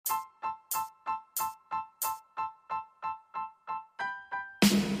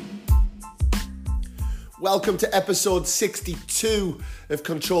Welcome to episode 62 of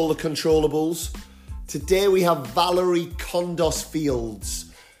Control the Controllables. Today we have Valorie Kondos Field.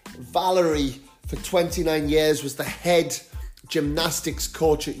 Valorie, for 29 years, was the head gymnastics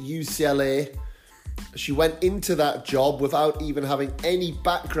coach at UCLA. She went into that job without even having any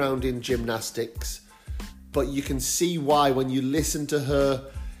background in gymnastics. But you can see why when you listen to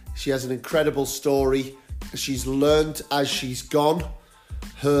her. She has an incredible story. She's learned as she's gone.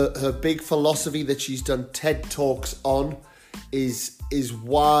 Her big philosophy that she's done TED Talks on is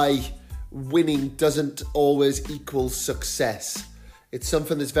why winning doesn't always equal success. It's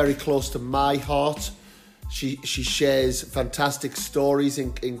something that's very close to my heart. She shares fantastic stories,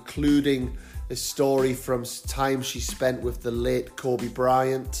 including a story from time she spent with the late Kobe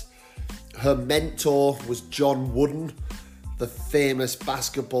Bryant. Her mentor was John Wooden, the famous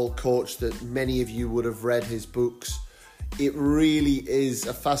basketball coach that many of you would have read his books. It really is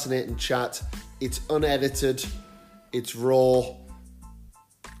a fascinating chat. It's unedited, it's raw,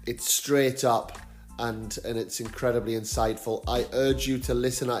 it's straight up, and it's incredibly insightful. I urge you to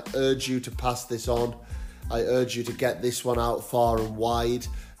listen. I urge you to pass this on. I urge you to get this one out far and wide,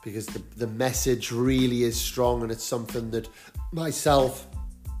 because the message really is strong, and it's something that myself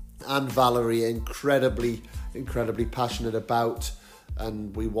and Valorie are incredibly passionate about.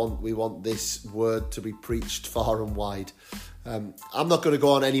 And we want this word to be preached far and wide. I'm not going to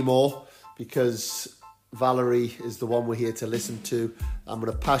go on anymore because Valorie is the one we're here to listen to. I'm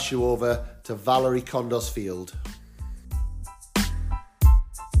going to pass you over to Valorie Kondos Field.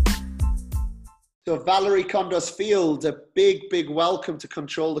 So Valorie Kondos Field, a big welcome to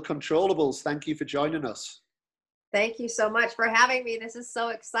Control the Controllables. Thank you for joining us. Thank you so much for having me. This is so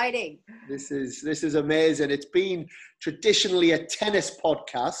exciting. This is amazing. It's been traditionally a tennis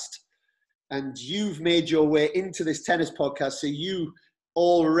podcast, and you've made your way into this tennis podcast. So you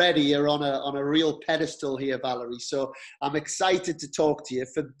already are on a real pedestal here, Valorie. So I'm excited to talk to you.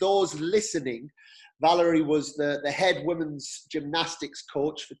 For those listening, Valorie was the head women's gymnastics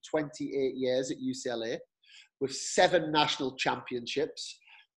coach for 28 years at UCLA with 7 national championships,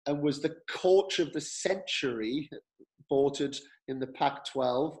 and was the coach of the century, voted in the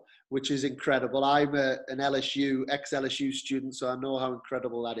Pac-12, which is incredible. I'm an ex-LSU student, so I know how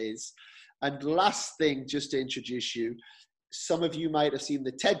incredible that is. And last thing, just to introduce you, some of you might have seen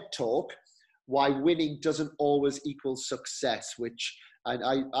the TED Talk, Why Winning Doesn't Always Equal Success, which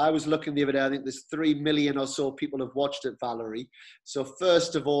I was looking the other day, I think there's 3 million or so people have watched it, Valorie. So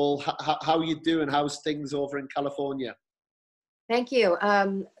first of all, how are you doing? How's things over in California? Thank you.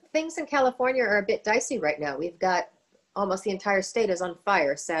 Things in California are a bit dicey right now. We've got almost the entire state is on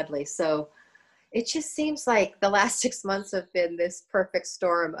fire, sadly. So it just seems like the last 6 months have been this perfect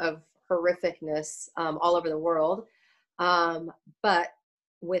storm of horrificness all over the world. But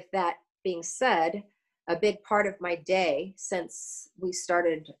with that being said, a big part of my day since we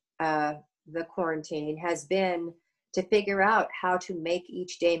started the quarantine has been to figure out how to make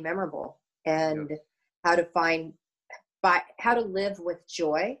each day memorable and how to live with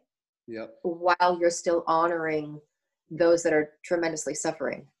joy while you're still honoring those that are tremendously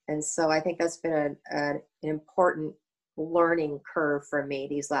suffering. And so I think that's been an important learning curve for me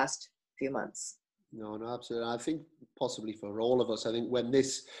these last few months. No, absolutely. I think possibly for all of us, I think when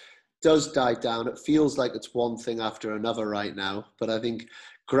this does die down, it feels like it's one thing after another right now. But I think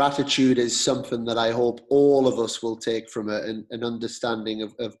gratitude is something that I hope all of us will take from it, an understanding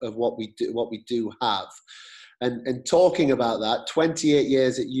of what we do have. And talking about that, 28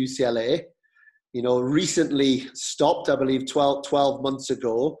 years at UCLA, recently stopped, I believe, 12 months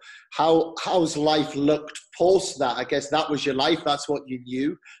ago. How's life looked post that? I guess that was your life. That's what you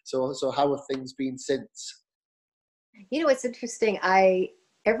knew. So how have things been since? It's interesting.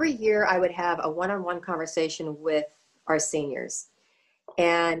 Every year I would have a one-on-one conversation with our seniors.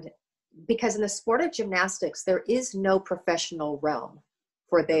 And because in the sport of gymnastics, there is no professional realm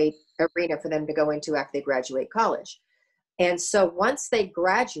for the arena for them to go into after they graduate college. And so once they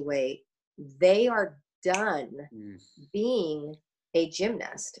graduate, they are done being a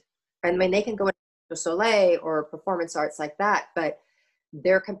gymnast. I mean, they can go into Soleil or performance arts like that, but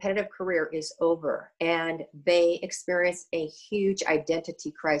their competitive career is over and they experience a huge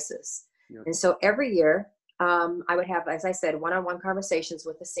identity crisis. Yep. And so every year I would have, as I said, one-on-one conversations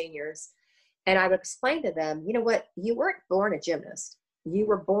with the seniors, and I would explain to them, you know what, you weren't born a gymnast. You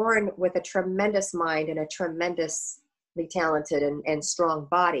were born with a tremendous mind and a tremendously talented and strong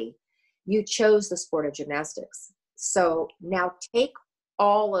body. You chose the sport of gymnastics. So now take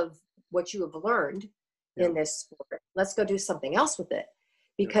all of what you have learned in this sport. Let's go do something else with it,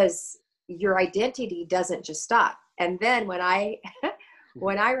 because your identity doesn't just stop. And then when I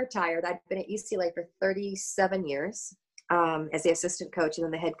when I retired, I'd been at UCLA for 37 years as the assistant coach and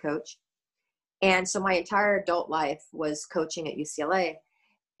then the head coach. And so my entire adult life was coaching at UCLA.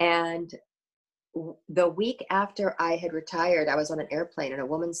 And the week after I had retired, I was on an airplane and a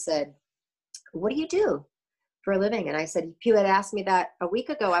woman said, "What do you do for a living?" And I said, "If you had asked me that a week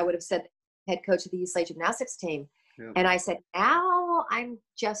ago, I would have said head coach of the UCLA gymnastics team." Yeah. And I said, "Now I'm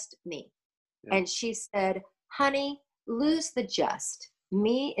just me." Yeah. And she said, "Honey, lose the just.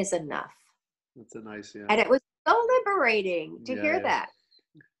 Me is enough." That's a nice, yeah. And it was so liberating to hear that.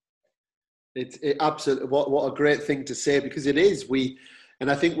 It absolutely, what a great thing to say, because it is, and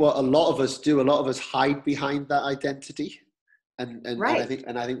I think what a lot of us hide behind that identity. And right.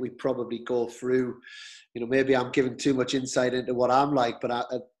 and I think we probably go through, maybe I'm giving too much insight into what I'm like, but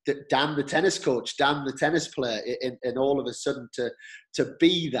Dan, the tennis coach, Dan, the tennis player, and all of a sudden to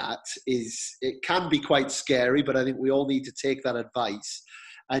be that it can be quite scary, but I think we all need to take that advice.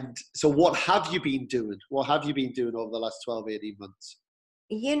 And so what have you been doing? What have you been doing over the last 12, 18 months?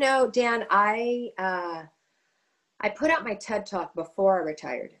 Dan, I put out my TED Talk before I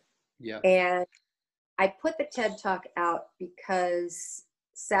retired. Yeah. And I put the TED Talk out because,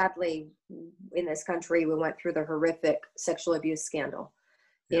 sadly, in this country, we went through the horrific sexual abuse scandal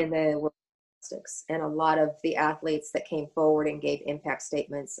in the world of gymnastics. And a lot of the athletes that came forward and gave impact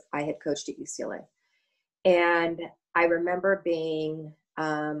statements, I had coached at UCLA. And I remember being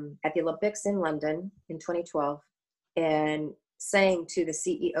at the Olympics in London in 2012 and saying to the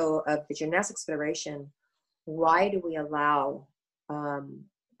CEO of the Gymnastics Federation, "Why do we allow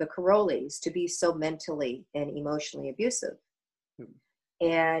the Carolis to be so mentally and emotionally abusive?"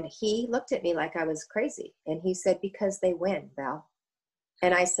 And he looked at me like I was crazy. And he said, "Because they win, Val."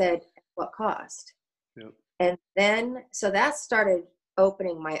 And I said, "At what cost?" Yep. And then, so that started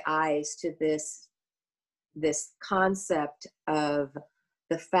opening my eyes to this concept of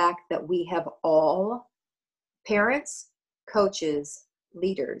the fact that we have all, parents, coaches,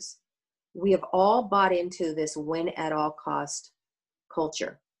 leaders, we have all bought into this win at all cost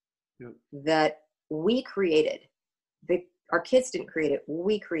culture. Yep. That we created. Our kids didn't create it.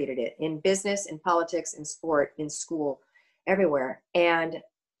 We created it in business, in politics, in sport, in school, everywhere. And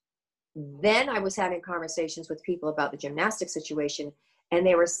then I was having conversations with people about the gymnastics situation, and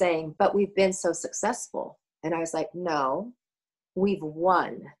they were saying, "But we've been so successful." And I was like, "No, we've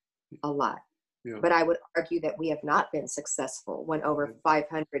won a lot." Yeah. But I would argue that we have not been successful when over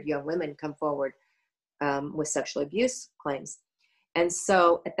 500 young women come forward with sexual abuse claims. And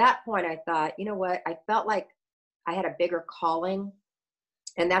so at that point, I thought, you know what? I felt like I had a bigger calling.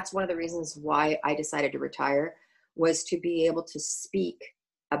 And that's one of the reasons why I decided to retire, was to be able to speak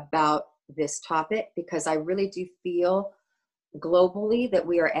about this topic, because I really do feel globally that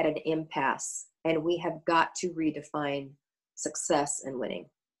we are at an impasse and we have got to redefine success and winning.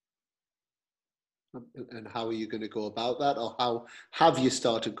 And how are you going to go about that, or how have you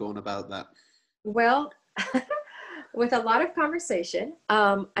started going about that? Well, with a lot of conversation,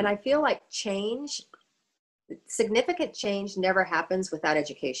 and I feel like significant change never happens without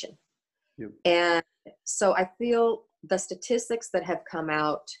education. Yep. And so I feel the statistics that have come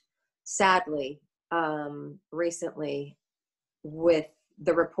out, sadly, recently, with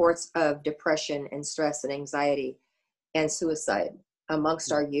the reports of depression and stress and anxiety and suicide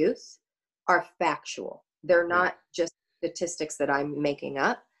amongst our youth, are factual. They're not just statistics that I'm making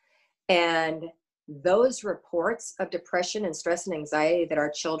up. And those reports of depression and stress and anxiety that our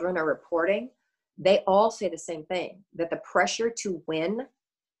children are reporting, they all say the same thing, that the pressure to win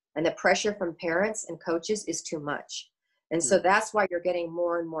and the pressure from parents and coaches is too much. And so that's why you're getting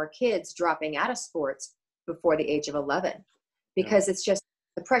more and more kids dropping out of sports before the age of 11, because it's just,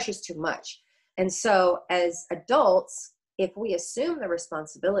 the pressure's too much. And so as adults, if we assume the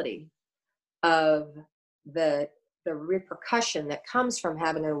responsibility of the repercussion that comes from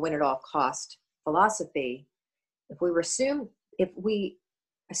having a win at all cost philosophy, if we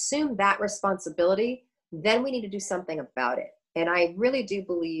assume that responsibility, then we need to do something about it. And I really do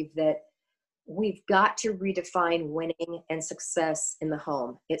believe that we've got to redefine winning and success in the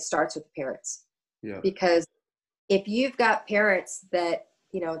home. It starts with parents. Yeah. Because if you've got parents that,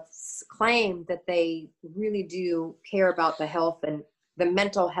 claim that they really do care about the health and the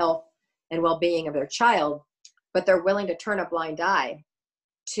mental health and well-being of their child, but they're willing to turn a blind eye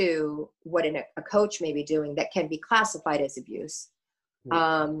to what a coach may be doing that can be classified as abuse,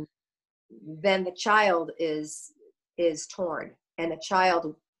 then the child is torn, and the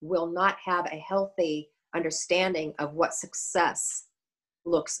child will not have a healthy understanding of what success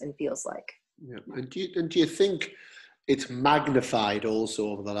looks and feels like. Yeah. And do you think it's magnified also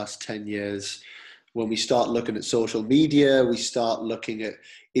over the last 10 years when we start looking at social media, we start looking at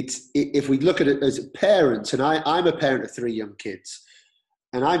if we look at it as parents, and I'm a parent of 3 young kids,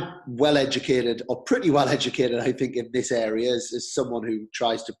 and I'm well educated, or pretty well educated, I think, in this area as someone who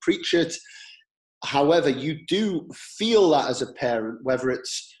tries to preach it. However, you do feel that as a parent, whether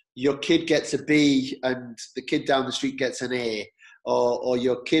it's your kid gets a B and the kid down the street gets an A, or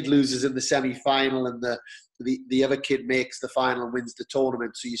your kid loses in the semi-final and the other kid makes the final and wins the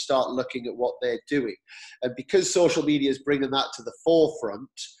tournament. So you start looking at what they're doing. And because social media is bringing that to the forefront,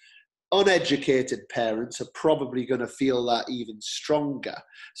 uneducated parents are probably going to feel that even stronger.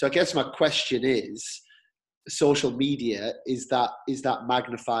 So I guess my question is, social media, is that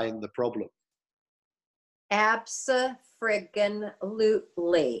magnifying the problem?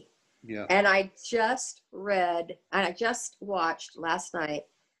 Abso-friggin-lutely. Yeah. And I just watched last night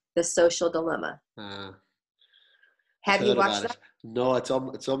The Social Dilemma. Have you watched that? No, it's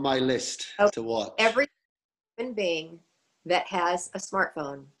on my list to watch. Every human being that has a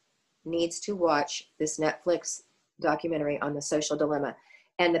smartphone needs to watch this Netflix documentary on The Social Dilemma.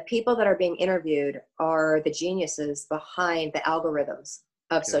 And the people that are being interviewed are the geniuses behind the algorithms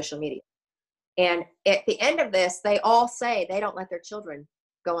of social media. And at the end of this, they all say they don't let their children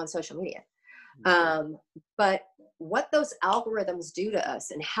go on social media. But what those algorithms do to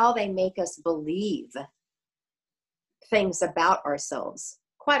us and how they make us believe things about ourselves,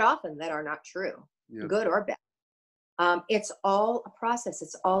 quite often that are not true, good or bad. It's all a process.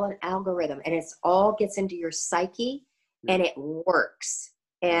 It's all an algorithm, and it's all gets into your psyche, and it works.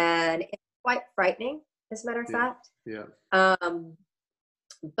 And it's quite frightening, as a matter of fact.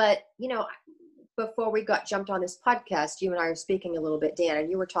 But, before we jumped on this podcast, you and I were speaking a little bit, Dan, and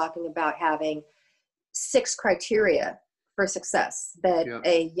you were talking about having 6 criteria for success that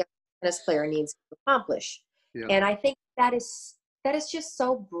a young tennis player needs to accomplish. And I think that is just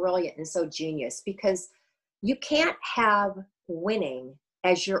so brilliant and so genius, because you can't have winning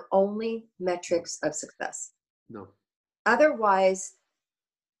as your only metrics of success. No. Otherwise,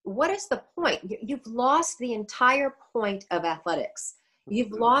 what is the point? You've lost the entire point of athletics.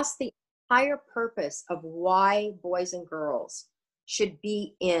 You've lost the entire purpose of why boys and girls should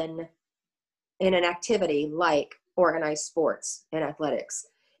be in an activity like organized sports and athletics.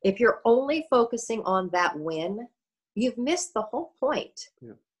 If you're only focusing on that win, you've missed the whole point.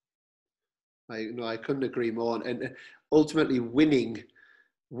 I couldn't agree more. And ultimately, winning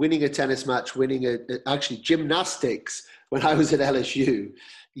a tennis match, actually gymnastics, when I was at LSU,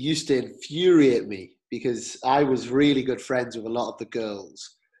 used to infuriate me, because I was really good friends with a lot of the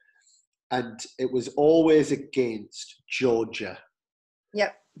girls. And it was always against Georgia.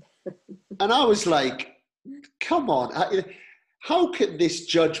 Yep. And I was like, come on. How can this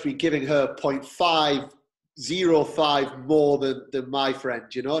judge be giving her 0.505 more than my friend,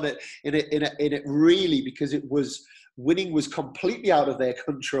 And it really, because winning was completely out of their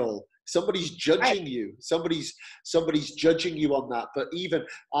control. Somebody's judging you. Somebody's judging you on that. But even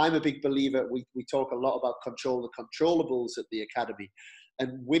I'm a big believer. We talk a lot about control the controllables at the academy,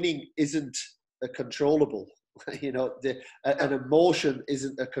 and winning isn't a controllable. An emotion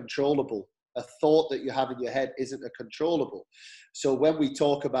isn't a controllable. A thought that you have in your head isn't a controllable. So when we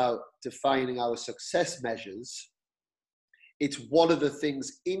talk about defining our success measures, it's one of the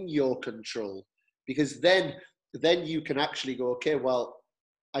things in your control, because then you can actually go, okay, well,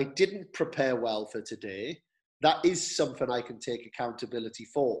 I didn't prepare well for today. That is something I can take accountability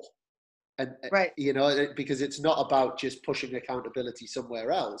for. And, because it's not about just pushing accountability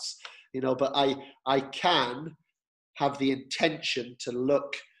somewhere else, but I can have the intention to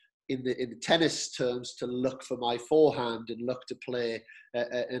look in the tennis terms, to look for my forehand and look to play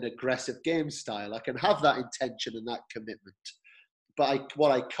an aggressive game style. I can have that intention and that commitment. But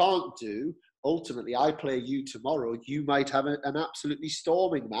what I can't do, ultimately, I play you tomorrow. You might have an absolutely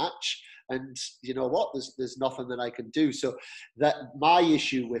storming match, and you know what? There's nothing that I can do. So that my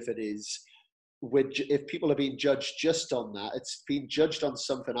issue with it is, if people are being judged just on that, it's being judged on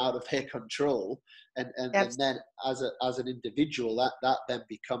something out of their control, and then as an individual, that then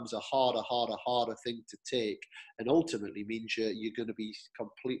becomes a harder thing to take, and ultimately means you're going to be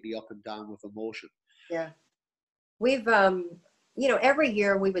completely up and down with emotion. Yeah, we've every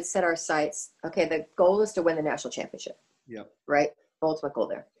year we would set our sights. Okay, the goal is to win the national championship. Yeah. Right. Ultimate goal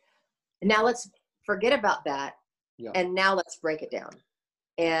there. And now let's forget about that. Yeah. And now let's break it down.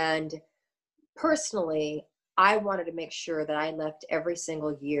 And personally, I wanted to make sure that I left every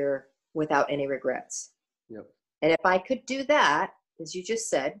single year without any regrets. Yep. And if I could do that, as you just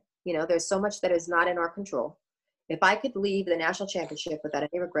said, there's so much that is not in our control. If I could leave the national championship without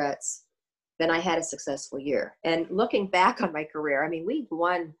any regrets, then I had a successful year. And looking back on my career, we've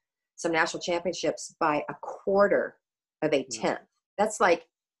won some national championships by a quarter of a tenth. That's like,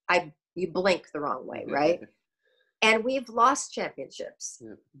 you blink the wrong way, right? And we've lost championships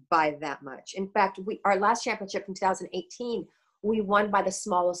by that much. In fact, our last championship in 2018, we won by the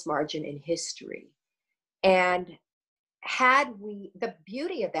smallest margin in history. And the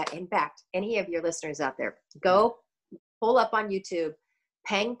beauty of that, in fact, any of your listeners out there, go pull up on YouTube,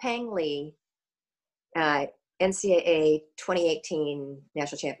 Pang Pang Lee, NCAA 2018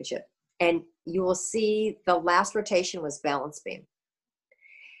 National Championship. And you will see the last rotation was balance beam.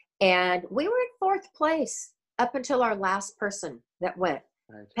 And we were in fourth place up until our last person that went.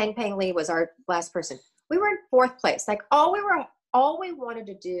 Right. Pang Pang Lee was our last person. We were in fourth place. Like all we wanted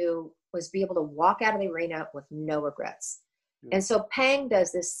to do was be able to walk out of the arena with no regrets. And so Pang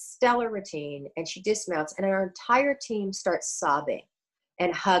does this stellar routine and she dismounts and our entire team starts sobbing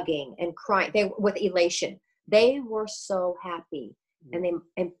and hugging and crying with elation. They were so happy. And the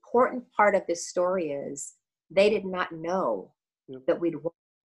important part of this story is they did not know that we'd won.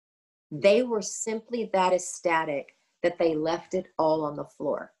 They were simply that ecstatic that they left it all on the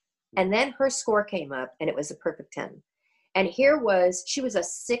floor. And then her score came up and it was a perfect 10. And she was a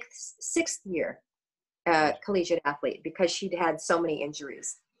sixth year collegiate athlete because she'd had so many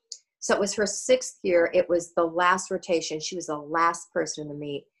injuries. So it was her 6th year. It was the last rotation. She was the last person in the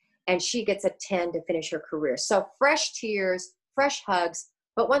meet and she gets a 10 to finish her career. So fresh tears, fresh hugs.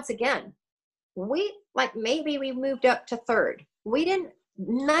 But once again, maybe we moved up to 3rd.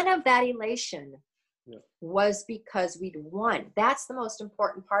 None of that elation was because we'd won. That's the most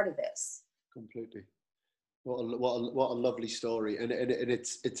important part of this. Completely. What a lovely story, and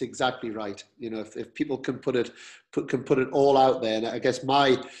it's exactly right. You know, if people can put it all out there, and I guess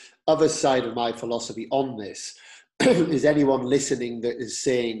my other side of my philosophy on this is anyone listening that is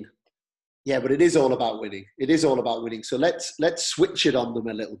saying, yeah, but it is all about winning. It is all about winning. So let's switch it on them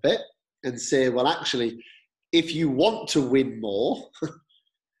a little bit and say, well, actually, if you want to win more,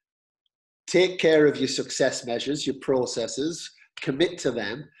 take care of your success measures, your processes, commit to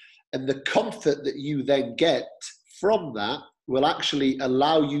them. And the comfort that you then get from that will actually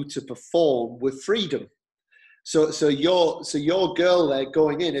allow you to perform with freedom. So your girl there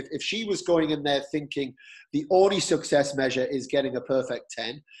going in, if she was going in there thinking the only success measure is getting a perfect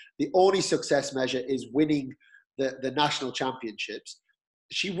 10, the only success measure is winning the national championships,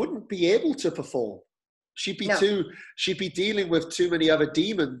 she wouldn't be able to perform. She'd be dealing with too many other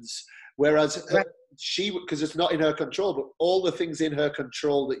demons. Whereas because it's not in her control, but all the things in her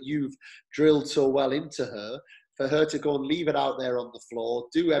control that you've drilled so well into her, for her to go and leave it out there on the floor,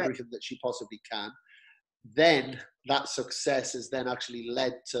 do everything that she possibly can, then that success has then actually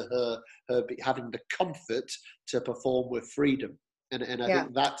led to her having the comfort to perform with freedom. And I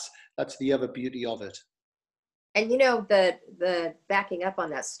think that's the other beauty of it. And you know, the backing up on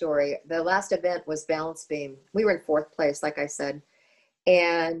that story, the last event was balance beam. We were in 4th place, like I said.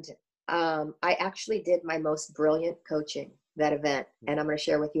 And I actually did my most brilliant coaching that event, and I'm going to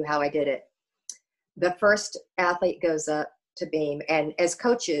share with you how I did it. The first athlete goes up to beam, and as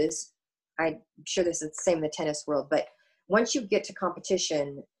coaches, I'm sure this is the same in the tennis world, but once you get to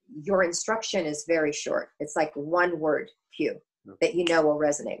competition, your instruction is very short. It's like one word cue that you know will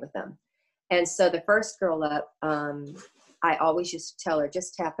resonate with them. And so the first girl up, I always used to tell her,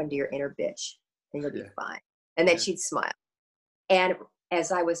 just tap into your inner bitch and you'll be fine. And then she'd smile. And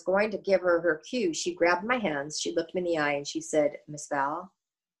as I was going to give her her cue, she grabbed my hands, she looked me in the eye, and she said, Miss Val,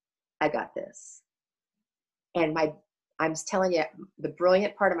 I got this. And I'm telling you, the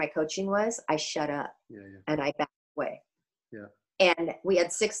brilliant part of my coaching was I shut up and I backed away. Yeah. And we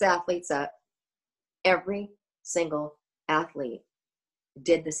had 6 athletes up. Every single athlete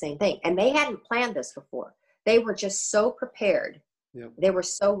did the same thing. And they hadn't planned this before. They were just so prepared. Yeah. They were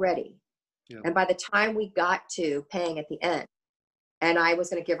so ready. Yeah. And by the time we got to Pang at the end, and I was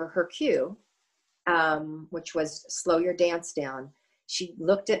going to give her her cue, which was slow your dance down. She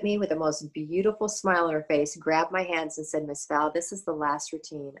looked at me with the most beautiful smile on her face, grabbed my hands and said, Miss Val, this is the last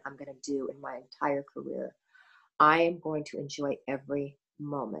routine I'm going to do in my entire career. I am going to enjoy every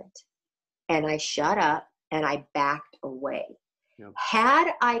moment. And I shut up and I backed away. Yep.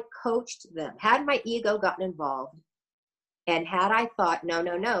 Had I coached them, had my ego gotten involved, and had I thought,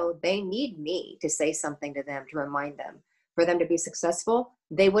 no, they need me to say something to them to remind them, for them to be successful,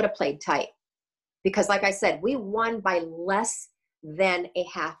 they would have played tight. Because like I said, we won by less than a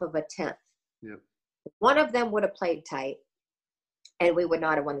half of a tenth. Yep. One of them would have played tight and we would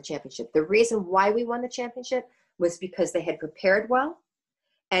not have won the championship. The reason why we won the championship was because they had prepared well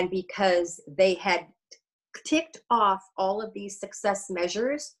and because they had ticked off all of these success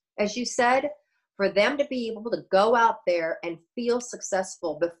measures, as you said, for them to be able to go out there and feel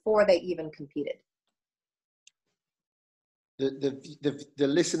successful before they even competed. The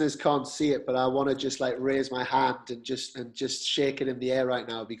listeners can't see it, but I want to just like raise my hand and just shake it in the air right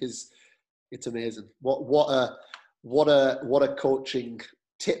now, because it's amazing. What a coaching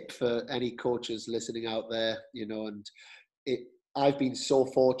tip for any coaches listening out there, you know. And I've been so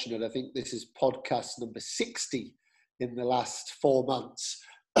fortunate. I think this is podcast number 60 in the last 4 months.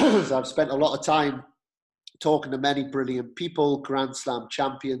 So I've spent a lot of time talking to many brilliant people, Grand Slam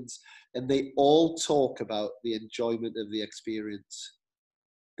champions, and they all talk about the enjoyment of the experience.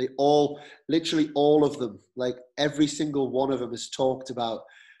 They all, literally all of them, like every single one of them has talked about,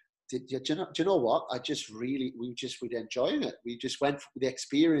 do you know what? We're enjoying it. We just went through the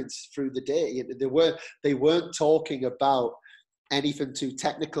experience through the day. They weren't talking about anything too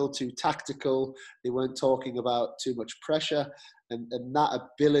technical, too tactical. They weren't talking about too much pressure, and that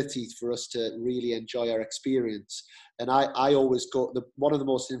ability for us to really enjoy our experience. And I always go, one of the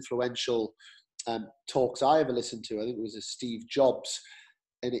most influential talks I ever listened to, I think it was a Steve Jobs,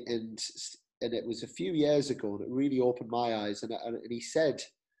 and it was a few years ago, and it really opened my eyes. And he said,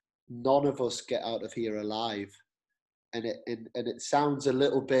 none of us get out of here alive. And it sounds a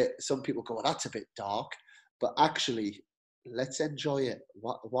little bit, some people go, well, that's a bit dark, but actually, let's enjoy it.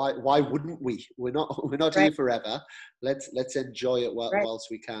 Why wouldn't we? We're not right. Here forever. Let's enjoy it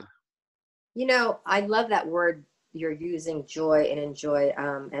whilst we can. You know, I love that word you're using, joy and enjoy.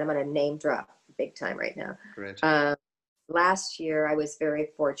 And I'm going to name drop big time right now. Great. Last year, I was very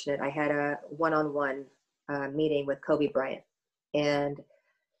fortunate. I had a one-on-one meeting with Kobe Bryant, and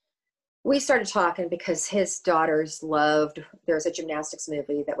we started talking because his daughters loved, there's a gymnastics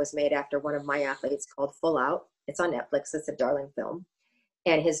movie that was made after one of my athletes called Full Out. It's on Netflix. It's a darling film.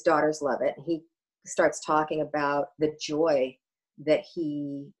 And his daughters love it. He starts talking about the joy that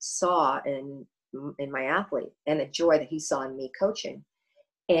he saw in my athlete and the joy that he saw in me coaching.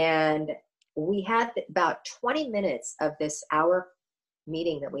 And we had about 20 minutes of this hour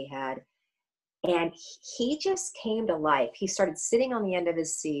meeting that we had. And he just came to life. He started sitting on the end of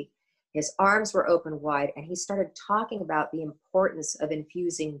his seat. His arms were open wide, and he started talking about the importance of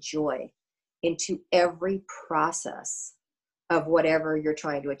infusing joy into every process of whatever you're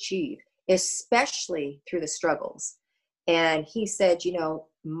trying to achieve, especially through the struggles. And he said, you know,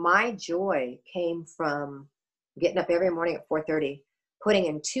 my joy came from getting up every morning at 4:30, putting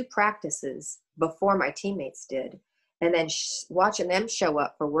in 2 practices before my teammates did, and then watching them show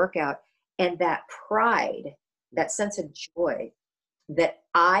up for workout. And that pride, that sense of joy that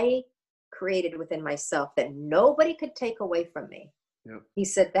I created within myself that nobody could take away from me. Yep. He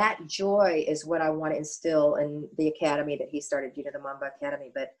said that joy is what I want to instill in the academy that he started, you know, the Mamba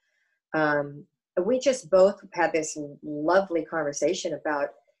Academy. But we just both had this lovely conversation about,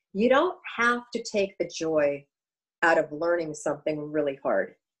 you don't have to take the joy out of learning something really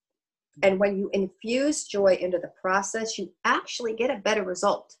hard. And when you infuse joy into the process, you actually get a better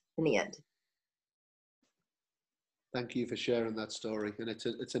result in the end. Thank you for sharing that story. And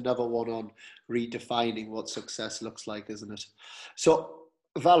it's another one on redefining what success looks like, isn't it? So,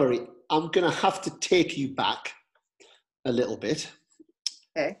 Valorie, I'm going to have to take you back a little bit.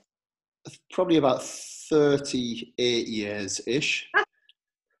 Okay. Probably about 38 years-ish.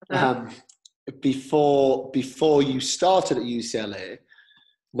 Before you started at UCLA.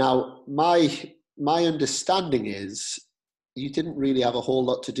 Now, my understanding is you didn't really have a whole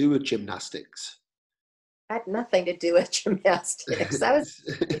lot to do with gymnastics. Had nothing to do with gymnastics.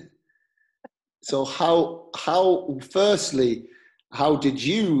 So firstly, how did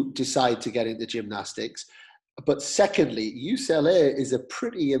you decide to get into gymnastics? But secondly, UCLA is a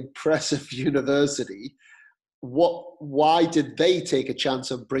pretty impressive university. Why did they take a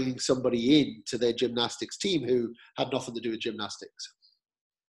chance on bringing somebody in to their gymnastics team who had nothing to do with gymnastics?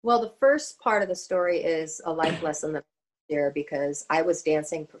 Well, the first part of the story is a life lesson that I share, because I was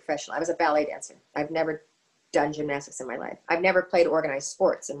dancing professionally. I was a ballet dancer. I've never done gymnastics in my life. I've never played organized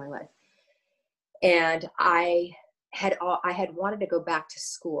sports in my life. And I had wanted to go back to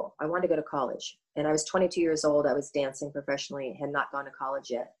school. I wanted to go to college. And I was 22 years old. I was dancing professionally, had not gone to college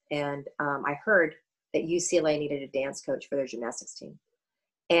yet. And I heard that UCLA needed a dance coach for their gymnastics team.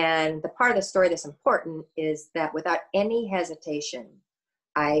 And the part of the story that's important is that without any hesitation,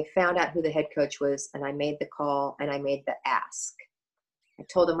 I found out who the head coach was, and I made the call and I made the ask. I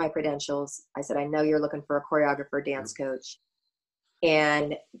told him my credentials. I said, I know you're looking for a choreographer, dance coach.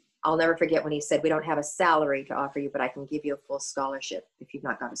 And I'll never forget when he said, we don't have a salary to offer you, but I can give you a full scholarship if you've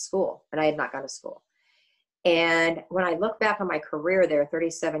not gone to school. And I had not gone to school. And when I look back on my career there,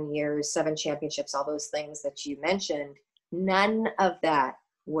 37 years, 7 championships, all those things that you mentioned, none of that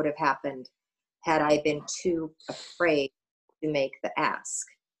would have happened had I been too afraid to make the ask.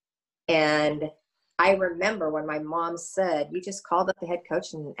 And I remember when my mom said, you just called up the head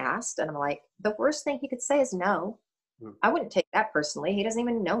coach and asked, and I'm like, the worst thing he could say is no. I wouldn't take that personally. He doesn't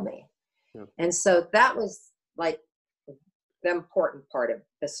even know me. Yeah. And so that was like the important part of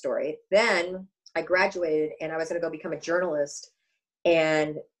the story. Then I graduated and I was going to go become a journalist.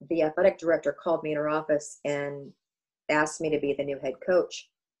 And the athletic director called me in her office and asked me to be the new head coach.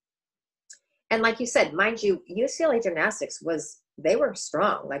 And like you said, mind you, UCLA gymnastics they were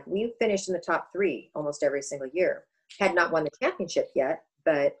strong. Like we finished in the top 3 almost every single year. Had not won the championship yet,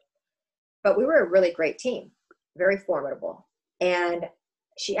 but we were a really great team, very formidable. And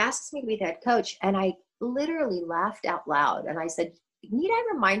she asks me to be the head coach, and I literally laughed out loud. And I said, need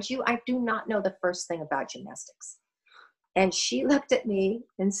I remind you, I do not know the first thing about gymnastics. And she looked at me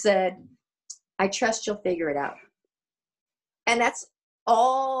and said, I trust you'll figure it out. And that's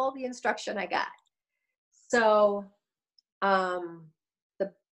all the instruction I got. So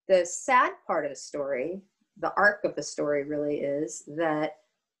the sad part of the story, the arc of the story really is that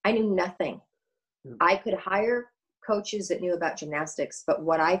I knew nothing. I could hire coaches that knew about gymnastics, but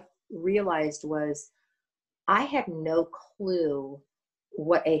what I realized was I had no clue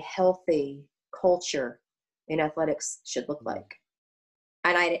what a healthy culture in athletics should look like.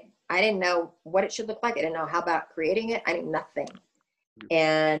 And I didn't know what it should look like. I didn't know how about creating it. I knew nothing.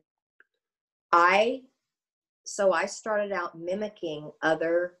 And so I started out mimicking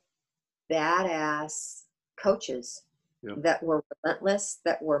other badass coaches that were relentless,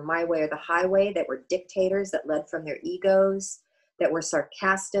 that were my way or the highway, that were dictators, that led from their egos, that were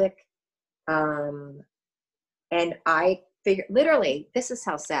sarcastic. And I figured, literally, this is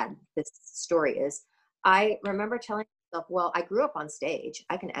how sad this story is. I remember telling myself, well, I grew up on stage.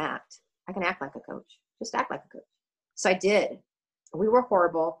 I can act like a coach. Just act like a coach. So I did. We were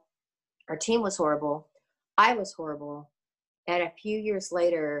horrible. Our team was horrible. I was horrible. And a few years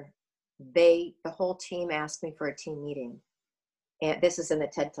later, the whole team asked me for a team meeting. And this is in the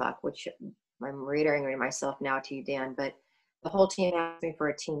TED Talk, which I'm reiterating myself now to you, Dan, but the whole team asked me for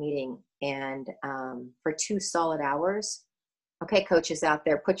a team meeting, and for 2 solid hours. Okay, coaches out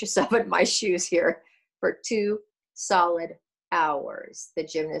there, put yourself in my shoes here. For 2 solid hours, the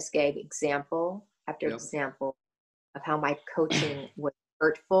gymnast gave example after example of how my coaching was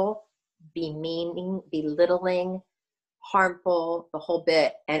hurtful, demeaning, belittling, harmful, the whole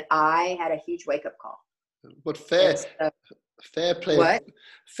bit. And I had a huge wake-up call. But fair play. What?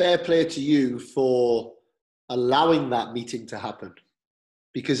 Fair play to you for allowing that meeting to happen.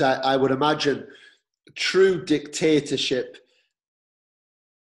 Because I would imagine true dictatorship,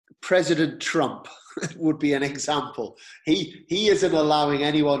 President Trump would be an example. He isn't allowing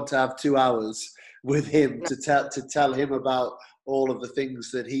anyone to have 2 hours with him to tell him about all of the things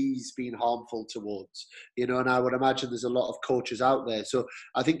that he's been harmful towards, and I would imagine there's a lot of coaches out there. So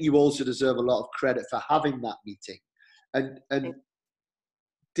I think you also deserve a lot of credit for having that meeting. And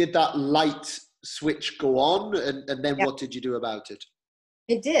did that light switch go on? And then what did you do about it?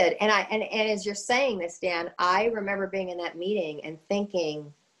 It did. And as you're saying this, Dan, I remember being in that meeting and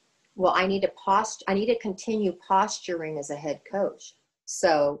thinking, well, I need to continue posturing as a head coach.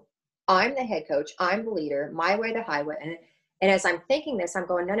 So I'm the head coach. I'm the leader, my way to highway. And as I'm thinking this, I'm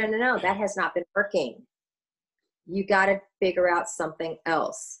going, no, that has not been working. You got to figure out something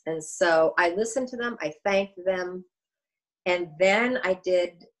else. And so I listened to them. I thanked them. And then I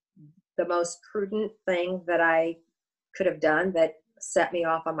did the most prudent thing that I could have done that set me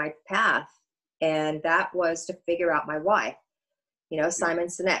off on my path. And that was to figure out my why. Simon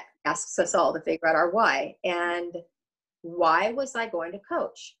Sinek asks us all to figure out our why. And why was I going to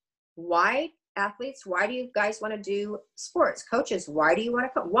coach? Why, athletes, why do you guys want to do sports? Coaches, why do you want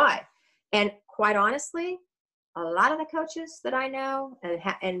to coach? Why? And quite honestly, a lot of the coaches that I know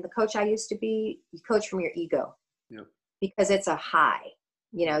and the coach I used to be, you coach from your ego. Yeah. Because it's a high.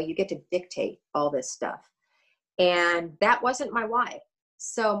 You get to dictate all this stuff. And that wasn't my why.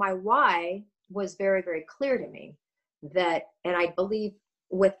 So my why was very, very clear to me and I believe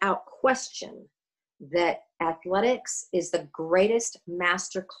without question, that athletics is the greatest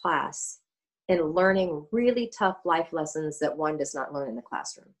master class in learning really tough life lessons that one does not learn in the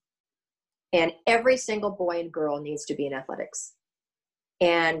classroom. And every single boy and girl needs to be in athletics.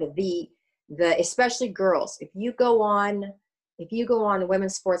 And especially girls, if you go on the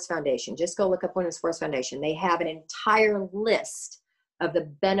Women's Sports Foundation, just go look up Women's Sports Foundation. They have an entire list of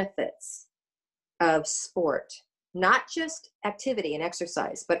the benefits of sport, not just activity and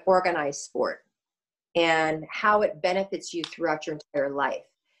exercise, but organized sport and how it benefits you throughout your entire life.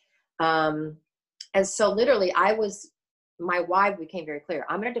 And so literally my why became very clear.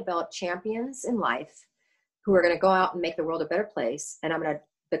 I'm going to develop champions in life who are going to go out and make the world a better place. And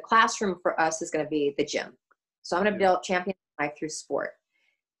the classroom for us is going to be the gym. So I'm going to develop champions in life through sport.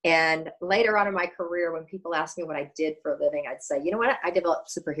 And later on in my career, when people ask me what I did for a living, I'd say, you know what? I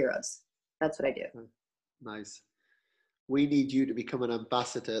developed superheroes. That's what I do. Nice. We need you to become an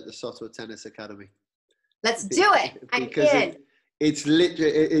ambassador at the Soto Tennis Academy. Let's do it. Because it's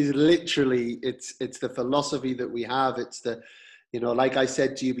literally the philosophy that we have. It's the, like I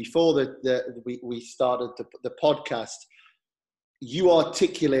said to you before that we started the podcast, you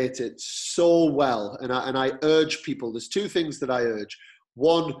articulate it so well. And I urge people, there's two things that I urge.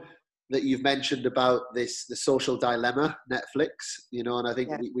 One, that you've mentioned about the social dilemma, Netflix, and I think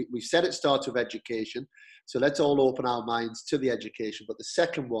we've said it starts with education. So let's all open our minds to the education. But the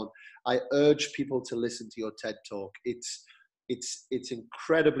second one, I urge people to listen to your TED Talk. It's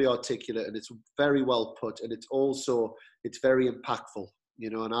incredibly articulate and it's very well put. And it's very impactful,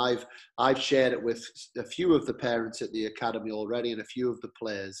 and I've shared it with a few of the parents at the academy already and a few of the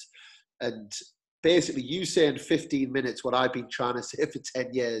players. And basically you say in 15 minutes what I've been trying to say for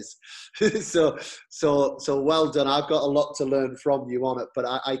 10 years. so well done. I've got a lot to learn from you on it, but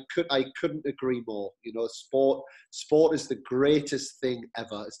I couldn't agree more. Sport is the greatest thing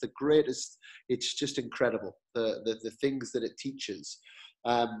ever. It's the greatest. It's just incredible. The things that it teaches.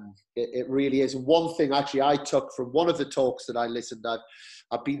 It really is. One thing actually I took from one of the talks that I listened,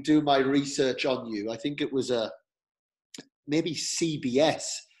 I've been doing my research on you. I think it was maybe CBS.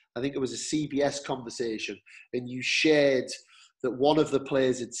 I think it was a CBS conversation, and you shared that one of the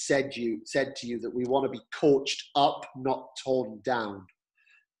players had said to you that we want to be coached up, not torn down.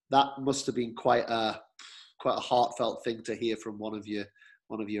 That must have been quite a heartfelt thing to hear from one of your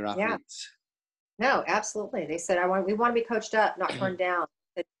athletes. Yeah. No, absolutely. They said we want to be coached up, not torn down.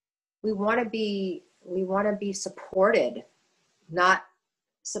 We want to be supported, not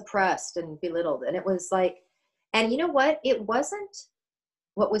suppressed and belittled. And it was like, and you know what? It wasn't.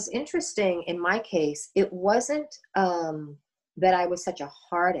 What was interesting in my case, it wasn't that I was such a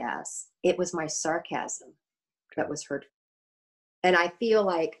hard ass. It was my sarcasm that was hurtful. And I feel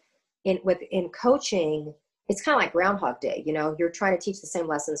like in coaching, it's kind of like Groundhog Day. You're trying to teach the same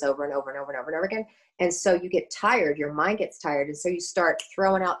lessons over and over and over and over and over again. And so you get tired, your mind gets tired. And so you start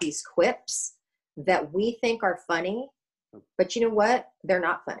throwing out these quips that we think are funny, but you know what? They're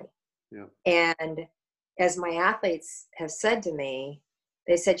not funny. Yeah. And as my athletes have said to me,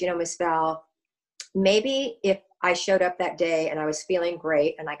 they said, Miss Val, maybe if I showed up that day and I was feeling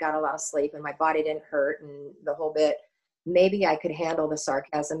great and I got a lot of sleep and my body didn't hurt and the whole bit, maybe I could handle the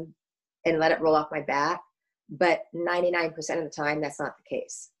sarcasm and let it roll off my back. But 99% of the time, that's not the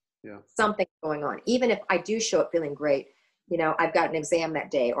case. Yeah. Something's going on. Even if I do show up feeling great, I've got an exam that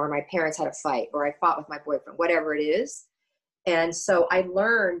day, or my parents had a fight, or I fought with my boyfriend, whatever it is. And so I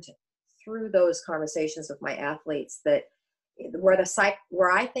learned through those conversations with my athletes that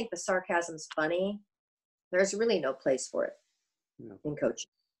where I think the sarcasm's funny, there's really no place for it in coaching.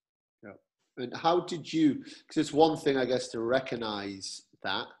 Yeah. And how did you, because it's one thing, I guess, to recognize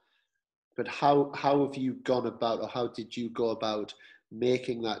that, but how have you gone about, or how did you go about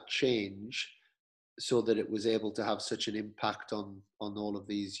making that change so that it was able to have such an impact on all of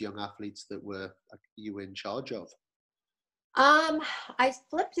these young athletes that you were in charge of? I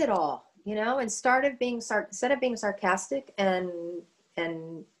flipped it all. And started instead of being sarcastic and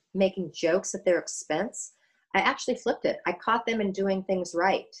making jokes at their expense, I actually flipped it. I caught them in doing things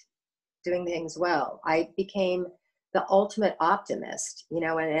right, doing things well. I became the ultimate optimist,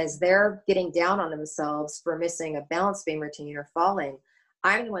 and as they're getting down on themselves for missing a balance beam routine or falling,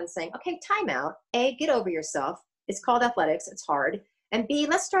 I'm the one saying, okay, time out. A, get over yourself. It's called athletics. It's hard. And B,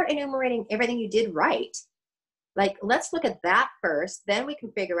 let's start enumerating everything you did right. Like, let's look at that first, then we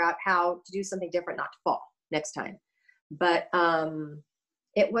can figure out how to do something different, not to fall next time. But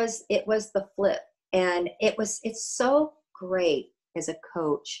it was the flip. And it's so great as a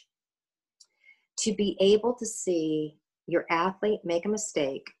coach to be able to see your athlete make a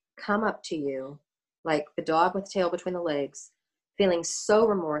mistake, come up to you like the dog with tail between the legs, feeling so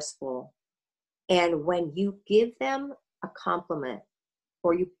remorseful. And when you give them a compliment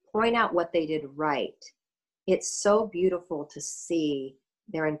or you point out what they did right, it's so beautiful to see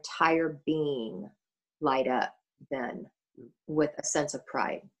their entire being light up then with a sense of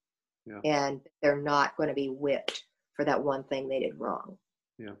pride. Yeah. And they're not going to be whipped for that one thing they did wrong.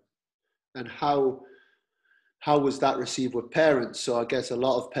 Yeah. And how was that received with parents? So I guess a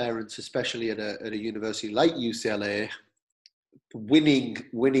lot of parents, especially at a university like UCLA, winning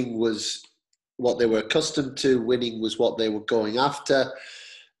was what they were accustomed to. Winning was what they were going after.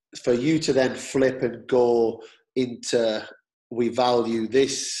 For you to then flip and go, into we value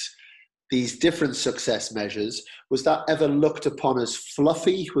these different success measures. Was that ever looked upon as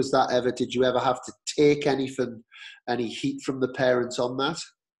fluffy? Did you ever have to take any heat from the parents on that?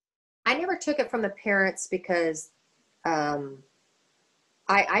 I never took it from the parents because I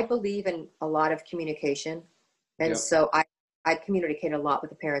believe in a lot of communication. And so I communicate a lot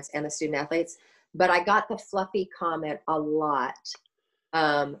with the parents and the student athletes, but I got the fluffy comment a lot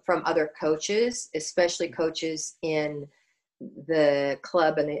from other coaches, especially coaches in the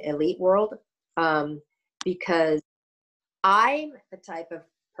club and the elite world, because I'm the type of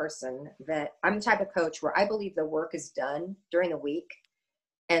coach where I believe the work is done during the week,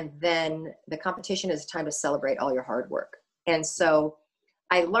 and then the competition is a time to celebrate all your hard work. And so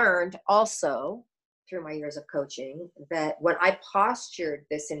I learned also through my years of coaching that when I postured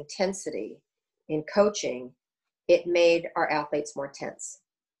this intensity in coaching, it made our athletes more tense.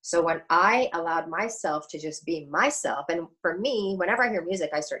 So when I allowed myself to just be myself, and for me, whenever I hear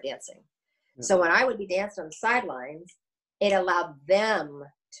music, I start dancing. Yeah. So when I would be dancing on the sidelines, it allowed them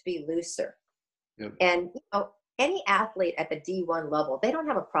to be looser. Yep. And any athlete at the D1 level, they don't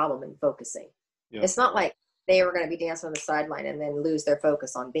have a problem in focusing. Yep. It's not like they were going to be dancing on the sideline and then lose their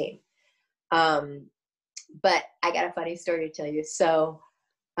focus on beam. But I got a funny story to tell you. So,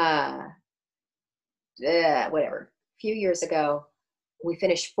 a few years ago, we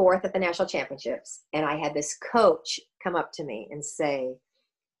finished 4th at the national championships, and I had this coach come up to me and say,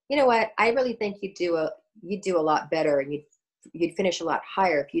 "You know what? I really think you'd do a lot better, and you'd finish a lot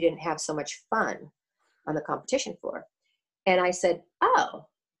higher if you didn't have so much fun on the competition floor." And I said, "Oh,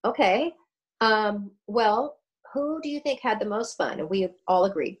 okay. Well, who do you think had the most fun?" And we all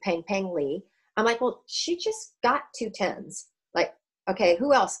agreed, Peng Peng Lee. I'm like, "Well, she just got 2 10s. Like, okay,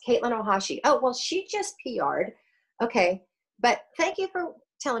 who else? Caitlin Ohashi. Oh, well, she just PR'd. Okay. But thank you for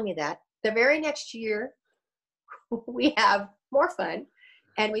telling me that." The very next year, we have more fun,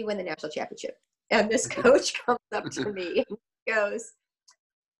 and we win the national championship. And this coach comes up to me and goes,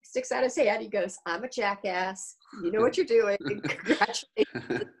 sticks out his hand. He goes, "I'm a jackass. You know what you're doing.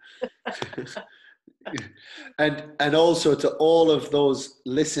 Congratulations." And also to all of those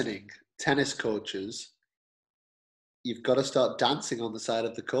listening, tennis coaches, you've got to start dancing on the side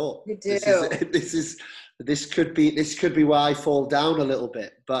of the court. You do. This could be why I fall down a little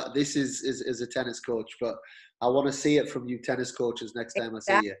bit, but this is a tennis coach. But I want to see it from you tennis coaches next time I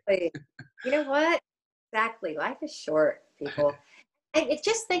see you. You know what? Exactly. Life is short, people. And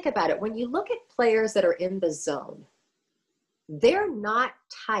just think about it. When you look at players that are in the zone, they're not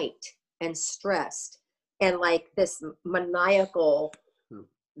tight and stressed and like this maniacal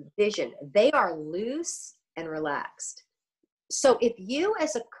vision. They are loose and relaxed. So if you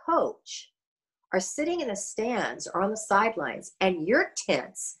as a coach are sitting in the stands or on the sidelines and you're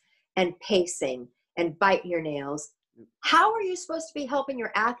tense and pacing and biting your nails, how are you supposed to be helping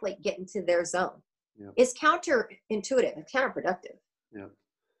your athlete get into their zone? Yeah. It's counterintuitive. It's counterproductive. Yeah.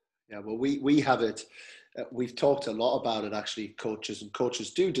 Well, we have it. We've talked a lot about it, actually,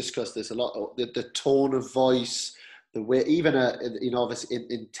 coaches do discuss this a lot. The tone of voice, the way, even obviously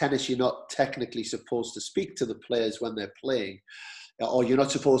in tennis, you're not technically supposed to speak to the players when they're playing, or you're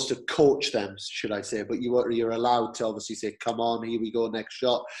not supposed to coach them, should I say? But you're allowed to obviously say, "Come on, here we go, next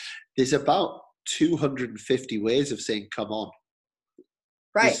shot." There's about 250 ways of saying "come on."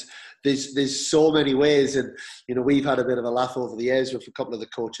 Right. There's so many ways, and we've had a bit of a laugh over the years with a couple of the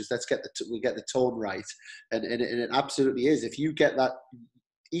coaches. We get the tone right, and it absolutely is. If you get that,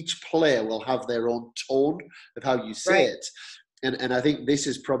 each player will have their own tone of how you say it, and I think this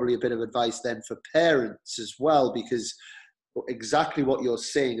is probably a bit of advice then for parents as well, because exactly what you're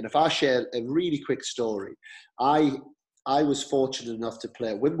saying. And if I share a really quick story, I was fortunate enough to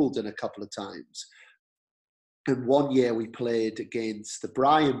play at Wimbledon a couple of times. And one year we played against the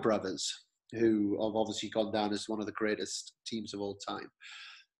Bryan brothers, who have obviously gone down as one of the greatest teams of all time.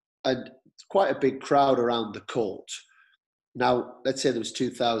 And quite a big crowd around the court. Now, let's say there was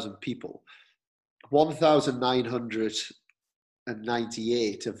 2,000 people.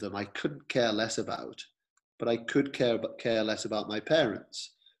 1,998 of them I couldn't care less about, but I could care less about my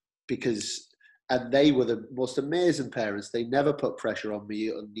parents, and they were the most amazing parents. They never put pressure on me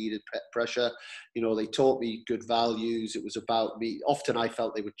or needed pressure. They taught me good values. It was about me. Often I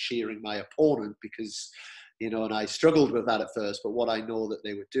felt they were cheering my opponent because, and I struggled with that at first. But what I know that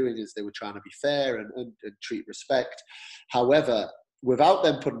they were doing is they were trying to be fair and treat respect. However, without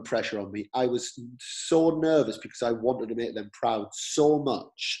them putting pressure on me, I was so nervous because I wanted to make them proud so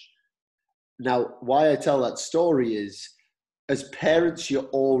much. Now, why I tell that story is, as parents, you're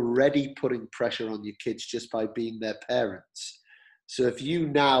already putting pressure on your kids just by being their parents. So if you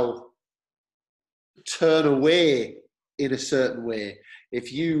now turn away in a certain way,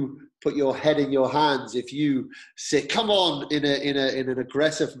 if you put your head in your hands, if you say, come on, in an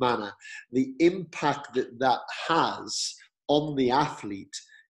aggressive manner, the impact that has on the athlete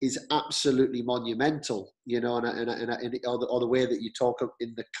is absolutely monumental, or the way that you talk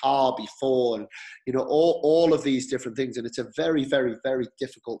in the car before, and, all of these different things. And it's a very, very, very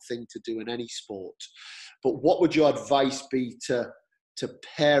difficult thing to do in any sport. But what would your advice be to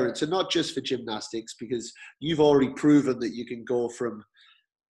parents, and not just for gymnastics, because you've already proven that you can go from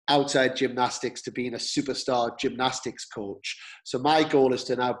outside gymnastics to being a superstar gymnastics coach. So my goal is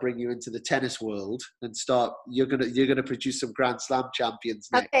to now bring you into the tennis world and start. You're gonna produce some Grand Slam champions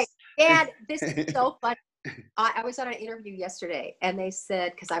next. Okay, and this is so funny. I was on an interview yesterday, and they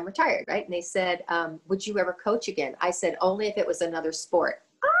said, because I'm retired, right? And they said, "Would you ever coach again?" I said, "Only if it was another sport."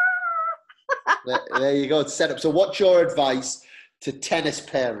 There you go. It's set up. So, what's your advice to tennis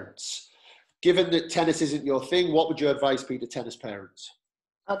parents? Given that tennis isn't your thing, what would your advice be to tennis parents?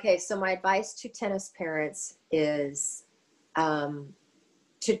 Okay, so my advice to tennis parents is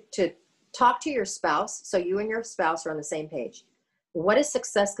to talk to your spouse. So you and your spouse are on the same page. What is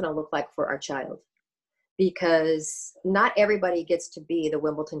success going to look like for our child? Because not everybody gets to be the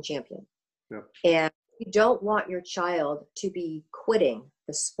Wimbledon champion. Yep. And you don't want your child to be quitting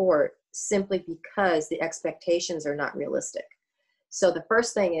the sport simply because the expectations are not realistic. So the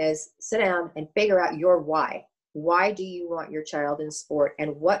first thing is sit down and figure out your why. Why do you want your child in sport,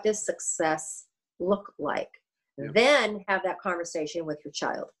 and what does success look like? Yeah. Then have that conversation with your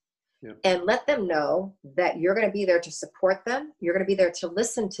child. Yeah. And let them know that you're going to be there to support them. You're going to be there to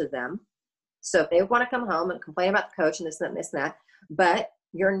listen to them. So if they want to come home and complain about the coach and this and that, and this and that, but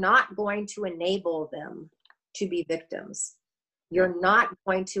you're not going to enable them to be victims. You're not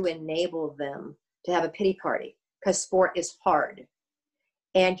going to enable them to have a pity party, because sport is hard.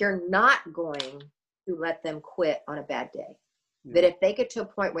 And you're not going to let them quit on a bad day. Yeah. That if they get to a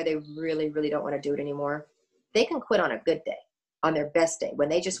point where they really, really don't want to do it anymore, they can quit on a good day, on their best day. When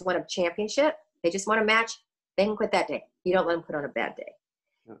they just want a championship, they just want a match, they can quit that day. You don't let them quit on a bad day.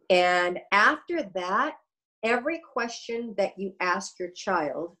 Yeah. And after that, every question that you ask your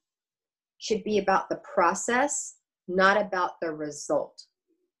child should be about the process, not about the result.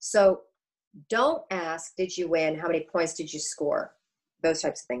 So don't ask, did you win? How many points did you score? Those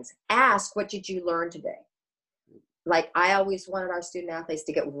types of things. Ask, what did you learn today? Like, I always wanted our student athletes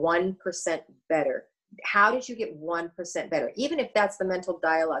to get 1% better. How did you get 1% better? Even if that's the mental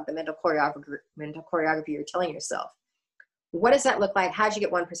dialogue, the mental choreography you're telling yourself. What does that look like? How did you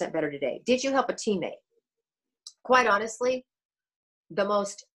get 1% better today? Did you help a teammate? Quite honestly, the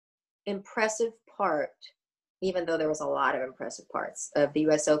most impressive part, even though there was a lot of impressive parts of the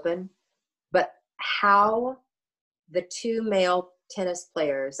US Open, but how the two male tennis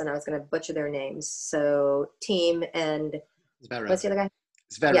players, and I was going to butcher their names, so Team and Zverev. What's the other guy?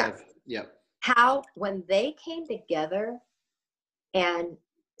 Zverev. Yeah. How, when they came together and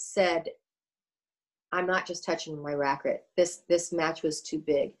said, I'm not just touching my racket, this match was too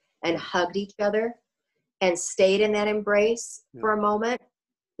big, and hugged each other and stayed in that embrace for a moment,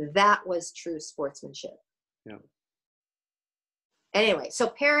 that was true sportsmanship. Yeah. Anyway, so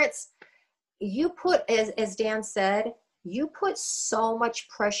parents, you put, as Dan said, you put so much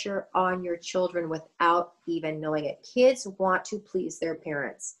pressure on your children without even knowing it. Kids want to please their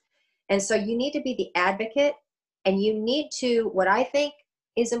parents. And so you need to be the advocate, and you need to, what I think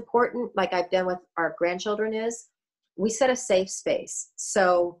is important, like I've done with our grandchildren, is we set a safe space.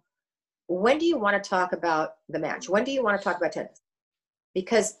 So when do you want to talk about the match? When do you want to talk about tennis?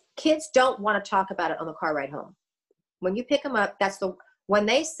 Because kids don't want to talk about it on the car ride home. When you pick them up, when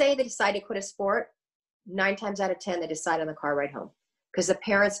they say they decide to quit a sport, 9 times out of 10, they decide on the car ride home, because the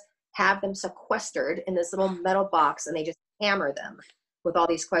parents have them sequestered in this little metal box and they just hammer them with all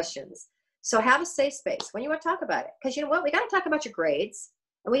these questions. So have a safe space when you want to talk about it, because you know what? We got to talk about your grades,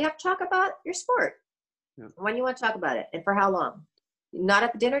 and we have to talk about your sport. Yeah. When you want to talk about it, and for how long? Not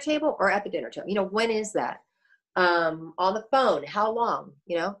at the dinner table, or at the dinner table. When is that? On the phone, how long?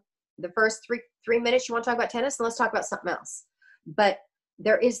 The first three minutes you want to talk about tennis, and let's talk about something else. But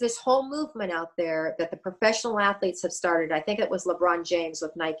there is this whole movement out there that the professional athletes have started. I think it was LeBron James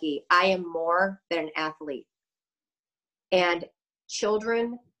with Nike. I am more than an athlete. And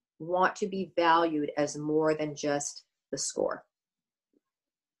children want to be valued as more than just the score.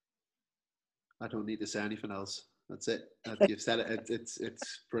 I don't need to say anything else. That's it. You've said it. It's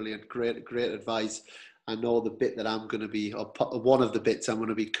brilliant. Great advice. I know the bit that I'm going to be, or one of the bits I'm going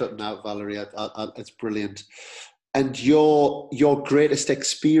to be cutting out, Valorie. It's brilliant. And your greatest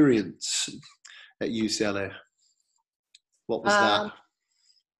experience at UCLA, what was that?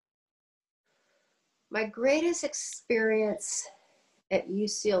 My greatest experience at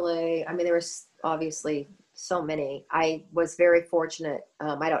UCLA, I mean, there was obviously so many. I was very fortunate.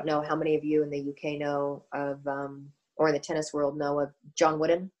 I don't know how many of you in the UK know of, or in the tennis world know of John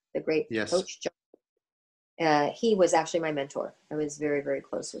Wooden, the great Yes. coach. He was actually my mentor. I was very, very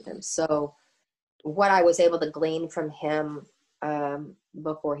close with him. So what I was able to glean from him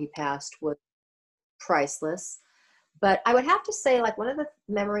before he passed was priceless. But I would have to say, like, one of the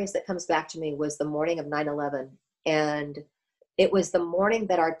memories that comes back to me was the morning of 9/11. And it was the morning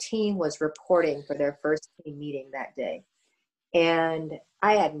that our team was reporting for their first team meeting that day. And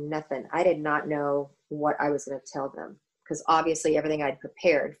I had nothing. I did not know what I was going to tell them, because obviously everything I'd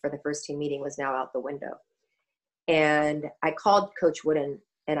prepared for the first team meeting was now out the window. And I called Coach Wooden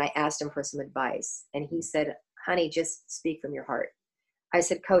and I asked him for some advice. And he said, honey, just speak from your heart. I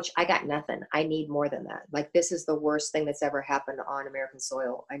said, Coach, I got nothing. I need more than that. Like, this is the worst thing that's ever happened on American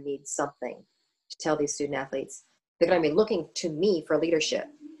soil. I need something to tell these student athletes. They're going to be looking to me for leadership.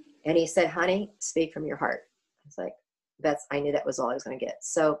 And he said, honey, speak from your heart. I was like, I knew that was all I was going to get.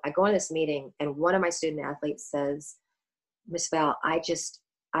 So I go in this meeting and one of my student athletes says, Miss Val, I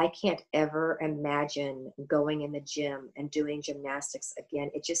can't ever imagine going in the gym and doing gymnastics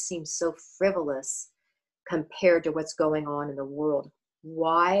again. It just seems so frivolous compared to what's going on in the world.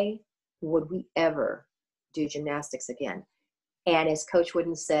 Why would we ever do gymnastics again? And as Coach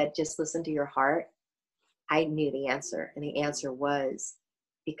Wooden said, just listen to your heart. I knew the answer. And the answer was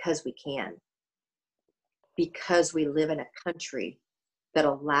because we can. Because we live in a country that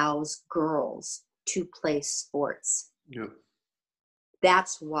allows girls to play sports. Yep.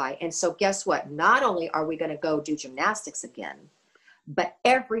 That's why. And so guess what? Not only are we going to go do gymnastics again, but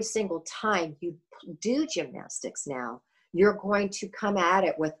every single time you do gymnastics now, you're going to come at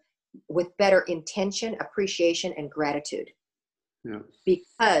it with better intention, appreciation, and gratitude. Yeah.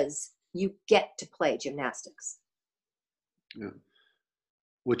 Because you get to play gymnastics. Yeah.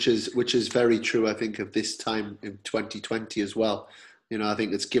 Which is very true, I think, of this time in 2020 as well. You know, I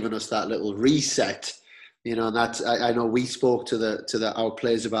think it's given us that little reset. You know, and that's I know we spoke to our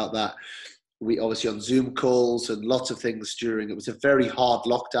players about that. We obviously on Zoom calls and lots of things during. It was a very hard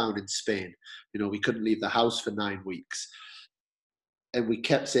lockdown in Spain. You know, we couldn't leave the house for 9 weeks, and we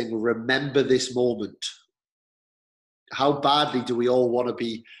kept saying, "Remember this moment." How badly do we all want to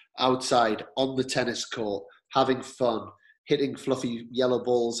be outside on the tennis court, having fun, hitting fluffy yellow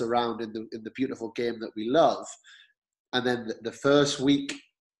balls around in the beautiful game that we love? And then the first week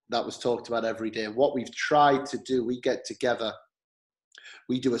that was talked about every day. And what we've tried to do, we get together,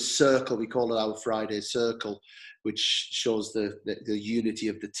 we do a circle, we call it our Friday circle, which shows the unity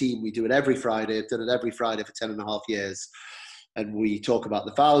of the team. We do it every Friday. I've done it every Friday for 10.5 years. And we talk about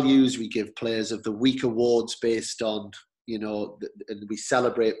the values. We give players of the week awards based on, you know, and we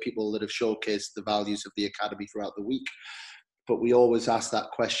celebrate people that have showcased the values of the academy throughout the week. But we always ask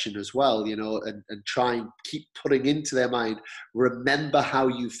that question as well, you know, and try and keep putting into their mind, remember how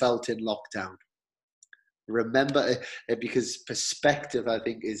you felt in lockdown. Remember, because perspective, I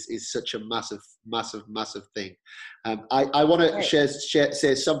think, is such a massive thing. I want to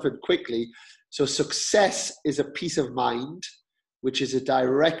say something quickly. So success is a peace of mind, which is a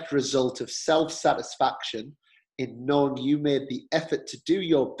direct result of self-satisfaction in knowing you made the effort to do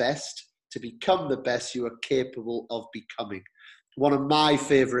your best to become the best you are capable of becoming. One of my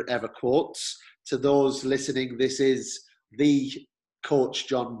favorite ever quotes. To those listening, this is the coach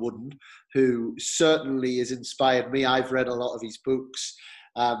John Wooden, who certainly has inspired me. I've read a lot of his books.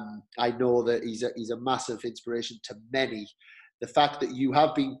 I know that he's a massive inspiration to many. The fact that you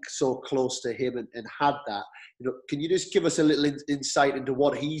have been so close to him and had that, you know, can you just give us a little insight into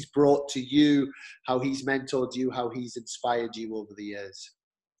what he's brought to you, how he's mentored you, how he's inspired you over the years?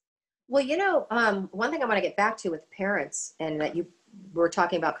 Well, you know, one thing I want to get back to with parents, and that we're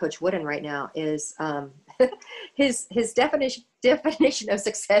talking about Coach Wooden right now, is his definition of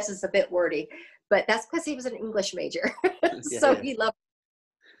success is a bit wordy, but that's because he was an English major. So he loved.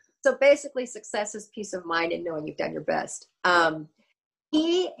 So basically, success is peace of mind and knowing you've done your best.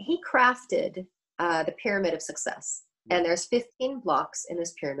 He crafted the pyramid of success, and there's 15 blocks in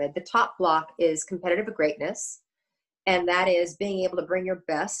this pyramid. The top block is competitive greatness, and that is being able to bring your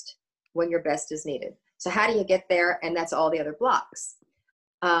best when your best is needed. So how do you get there? And that's all the other blocks.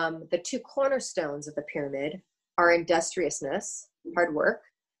 The two cornerstones of the pyramid are industriousness, hard work,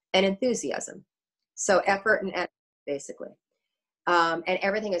 and enthusiasm. So effort and energy, basically. And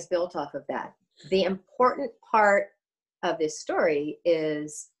everything is built off of that. The important part of this story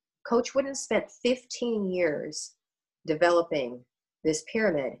is Coach Wooden spent 15 years developing this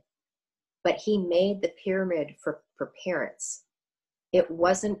pyramid, but he made the pyramid for parents. It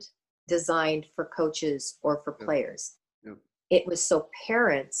wasn't designed for coaches or for Yep. players. Yep. It was so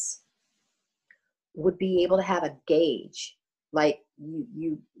parents would be able to have a gauge, like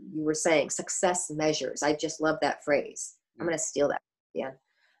you were saying, success measures. I just love that phrase. I'm going to steal that. Yeah.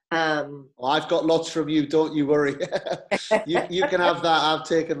 Well, I've got lots from you. Don't you worry. you can have that. I've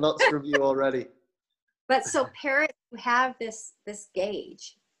taken lots from you already. But so parents have this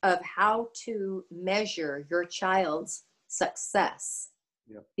gauge of how to measure your child's success.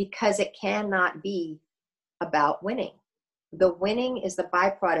 Yep. Because it cannot be about winning. The winning is the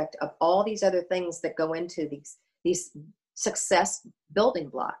byproduct of all these other things that go into these success building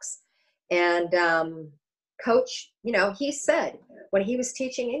blocks. And coach, he said when he was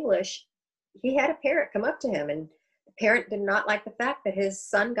teaching English, he had a parent come up to him, and the parent did not like the fact that his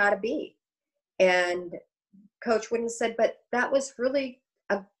son got a B. And Coach Wooden said, but that was really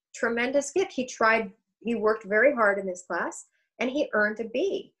a tremendous gift. He worked very hard in this class, and he earned a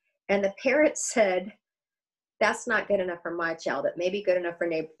B. And the parent said, that's not good enough for my child. It may be good enough for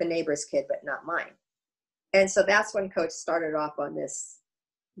the neighbor's kid, but not mine. And so that's when Coach started off on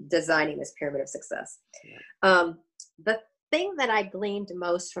designing this pyramid of success. Yeah. The thing that I gleaned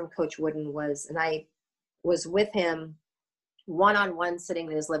most from Coach Wooden was, and I was with him one-on-one sitting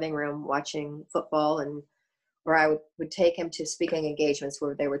in his living room watching football, and where I would take him to speaking engagements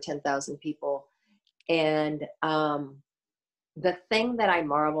where there were 10,000 people. And the thing that I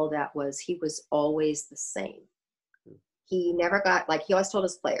marveled at was he was always the same. He never he always told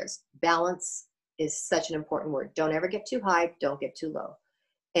his players, balance is such an important word. Don't ever get too high, don't get too low.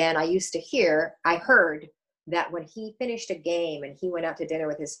 And I heard that when he finished a game and he went out to dinner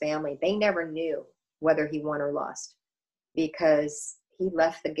with his family, they never knew whether he won or lost because he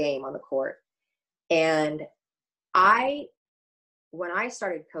left the game on the court. And when I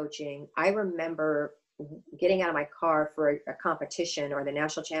started coaching, I remember getting out of my car for a competition or the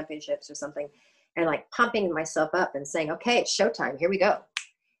national championships or something, and pumping myself up and saying, okay, it's showtime, here we go.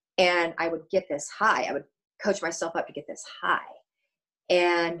 And I would get this high. I would coach myself up to get this high.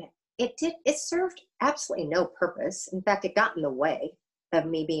 And it served absolutely no purpose. In fact, it got in the way of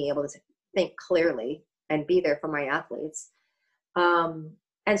me being able to think clearly and be there for my athletes.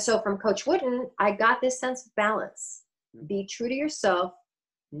 And so from Coach Wooden, I got this sense of balance. Be true to yourself,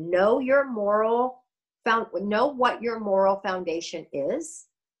 know what your moral foundation is,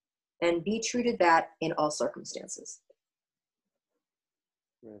 and be true to that in all circumstances.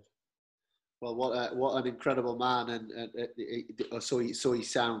 Right. Well, what an incredible man, and so he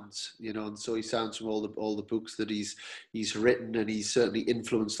sounds, and so he sounds from all the books that he's written, and he's certainly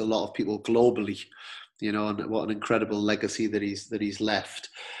influenced a lot of people globally, and what an incredible legacy that he's left.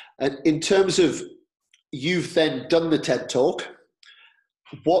 And in terms of, you've then done the TED Talk.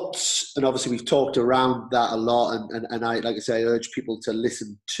 And obviously we've talked around that a lot, and I, like I say, I urge people to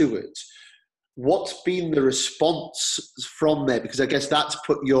listen to it. What's been the response from there? Because I guess that's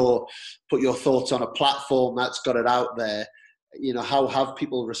put your thoughts on a platform, that's got it out there. How have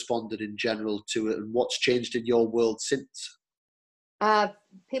people responded in general to it, and what's changed in your world since?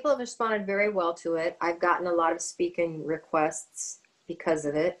 People have responded very well to it. I've gotten a lot of speaking requests because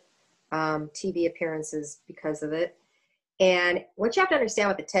of it, TV appearances because of it. And what you have to understand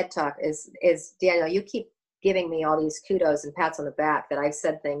with the TED Talk is Daniel, you keep giving me all these kudos and pats on the back that I've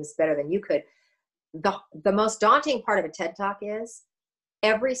said things better than you could. The most daunting part of a TED Talk is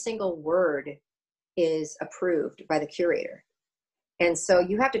every single word is approved by the curator. And so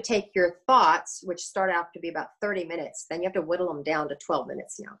you have to take your thoughts, which start out to be about 30 minutes, then you have to whittle them down to 12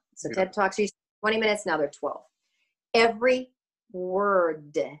 minutes now. So yeah. TED Talks used 20 minutes, now they're 12. Every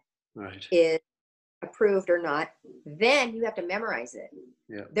word is approved or not. Then you have to memorize it.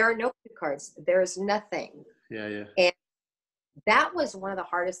 Yeah. There are no cue cards. There's nothing. Yeah. And that was one of the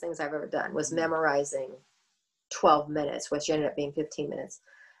hardest things I've ever done, was memorizing 12 minutes, which ended up being 15 minutes.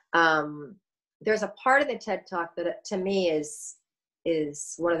 There's a part of the TED Talk that to me is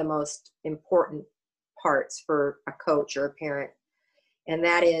one of the most important parts for a coach or a parent. And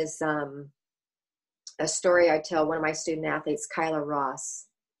that is a story I tell one of my student athletes, Kyla Ross.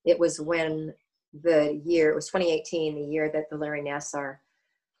 It was when it was 2018, the year that the Larry Nassar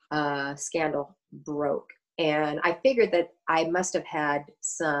scandal broke. And I figured that I must have had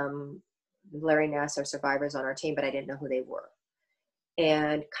some Larry Nassar survivors on our team, but I didn't know who they were.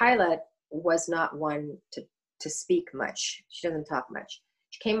 And Kyla was not one to speak much. She doesn't talk much.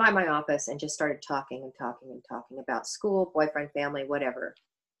 She came by my office and just started talking about school, boyfriend, family, whatever.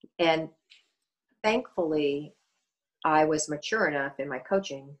 And thankfully, I was mature enough in my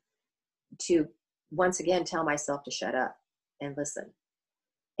coaching to once again tell myself to shut up and listen.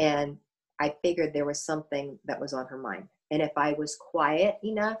 And I figured there was something that was on her mind. And if I was quiet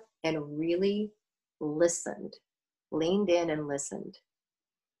enough and really listened, leaned in and listened,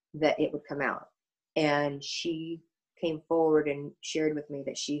 that it would come out. And she came forward and shared with me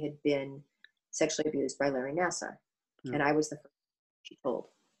that she had been sexually abused by Larry Nassar. Yeah. And I was the first she told.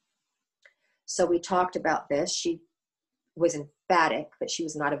 So we talked about this. She was emphatic that she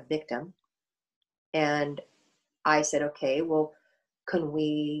was not a victim. And I said, okay, well, can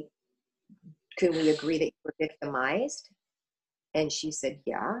we agree that you were victimized? And she said,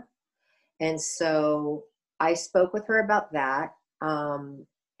 yeah. And so I spoke with her about that.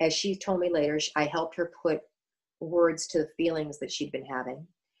 As she told me later, I helped her put words to the feelings that she'd been having.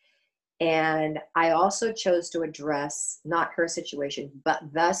 And I also chose to address not her situation, but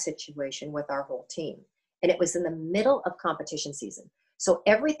the situation with our whole team. And it was in the middle of competition season. So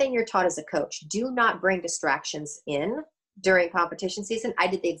everything you're taught as a coach, do not bring distractions in during competition season. I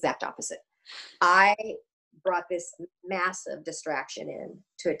did the exact opposite. I brought this massive distraction in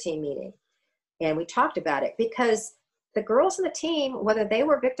to a team meeting. And we talked about it because the girls in the team, whether they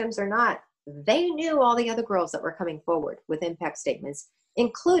were victims or not, they knew all the other girls that were coming forward with impact statements,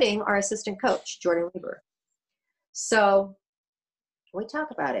 including our assistant coach, Jordan Weber. So we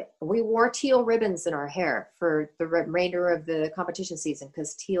talk about it. We wore teal ribbons in our hair for the remainder of the competition season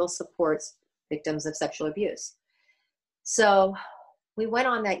because teal supports victims of sexual abuse. So we went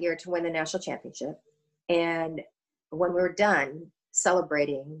on that year to win the national championship. And when we were done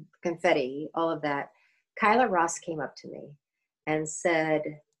celebrating, confetti, all of that, Kyla Ross came up to me and said,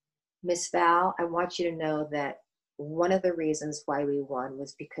 Miss Val, I want you to know that one of the reasons why we won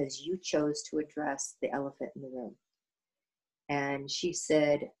was because you chose to address the elephant in the room. And she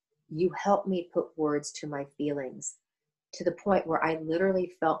said, you helped me put words to my feelings to the point where I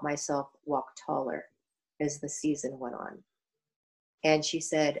literally felt myself walk taller as the season went on. And she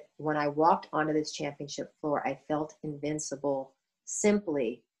said, when I walked onto this championship floor, I felt invincible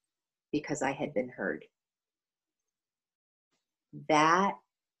simply because I had been heard. That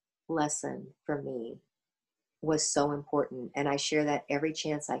lesson for me was so important. And I share that every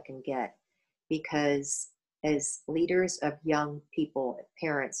chance I can get, because as leaders of young people,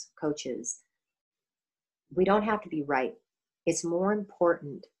 parents, coaches, we don't have to be right. It's more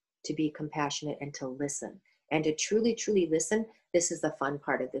important to be compassionate and to listen. And to truly, truly listen, this is the fun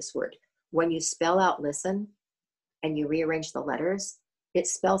part of this word. When you spell out listen and you rearrange the letters, it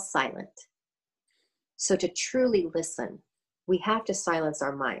spells silent. So to truly listen, we have to silence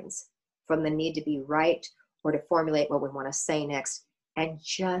our minds from the need to be right or to formulate what we want to say next, and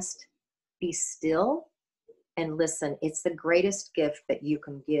just be still and listen. It's the greatest gift that you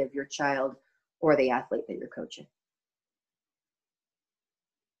can give your child or the athlete that you're coaching.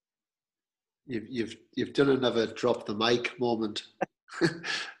 You've done another drop the mic moment.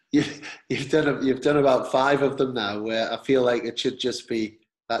 you've done about 5 of them now, where I feel like it should just be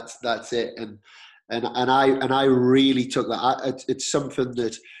that's it. And I really took that. It's something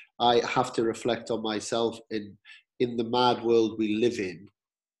that I have to reflect on myself in the mad world we live in.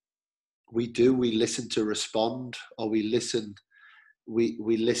 We listen to respond, or we listen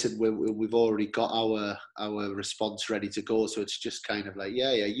when we've already got our response ready to go. So it's just kind of like,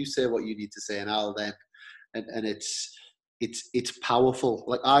 yeah, you say what you need to say and I'll then, and it's powerful.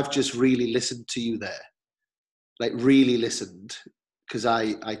 Like, I've just really listened to you there, like really listened, because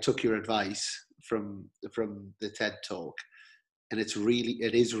I took your advice from the TED talk, and it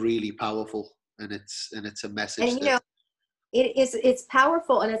is really powerful, and it's a message. And it's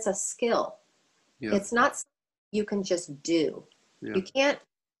powerful, and it's a skill. Yeah. It's not something you can just do. Yeah. You can't.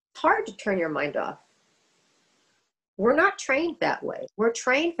 It's hard to turn your mind off. We're not trained that way. We're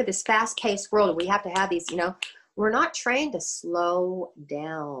trained for this fast-paced world, and we have to have these. We're not trained to slow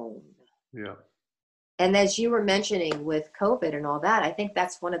down. Yeah. And as you were mentioning with COVID and all that, I think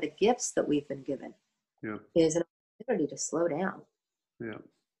that's one of the gifts that we've been given. Yeah. Is an opportunity to slow down. Yeah.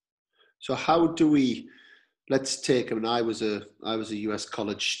 So how do we? Let's take. I mean, I was a US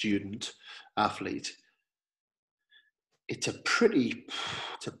college student athlete. It's a pretty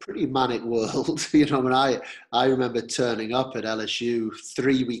manic world. I remember turning up at LSU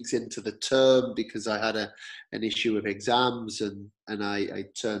 3 weeks into the term because I had an issue with exams, and I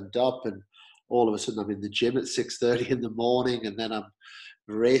turned up, and all of a sudden I'm in the gym at 6:30 in the morning, and then I'm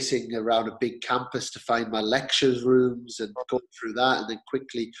racing around a big campus to find my lectures rooms and go through that, and then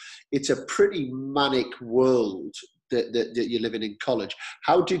quickly. It's a pretty manic world that you're living in college.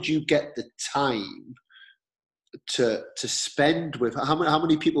 How did you get the time to spend with? How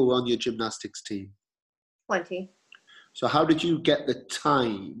many people were on your gymnastics team? 20. So how did you get the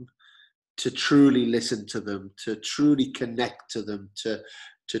time to truly listen to them, to truly connect to them,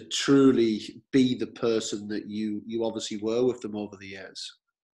 to truly be the person that you obviously were with them over the years?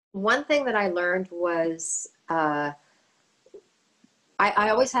 one thing that I learned was I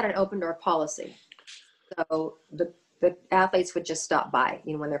always had an open door policy. So the athletes would just stop by,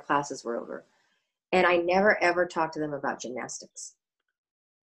 when their classes were over. And I never, ever talked to them about gymnastics.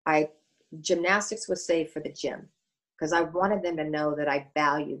 Gymnastics was saved for the gym because I wanted them to know that I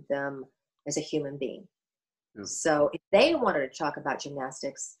valued them as a human being. Yeah. So if they wanted to talk about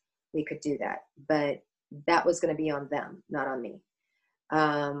gymnastics, we could do that. But that was going to be on them, not on me.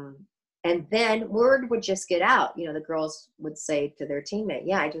 And then word would just get out. The girls would say to their teammate,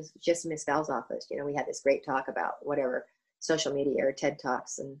 yeah, I just missed Val's office. We had this great talk about whatever, social media or TED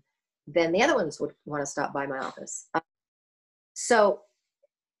Talks. And then the other ones would want to stop by my office. So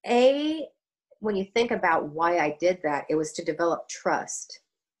when you think about why I did that, it was to develop trust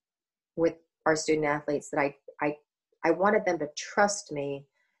with our student athletes, that I wanted them to trust me,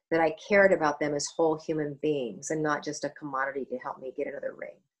 that I cared about them as whole human beings and not just a commodity to help me get another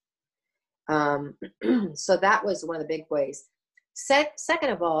ring. So that was one of the big ways. Second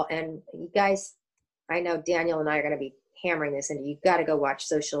of all, and you guys, I know Daniel and I are going to be hammering this into, you've got to go watch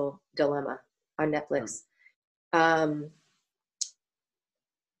Social Dilemma on Netflix.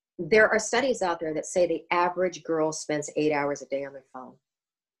 There are studies out there that say the average girl spends 8 hours a day on their phone,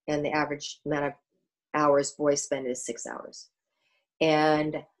 and the average amount of hours boys spend is 6 hours.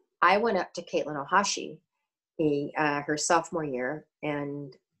 And I went up to Caitlin Ohashi, her sophomore year,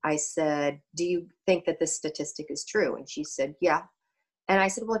 and I said, do you think that this statistic is true? And she said, yeah. And I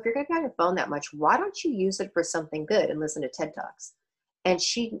said, well, if you're going to be on your phone that much, why don't you use it for something good and listen to TED Talks? And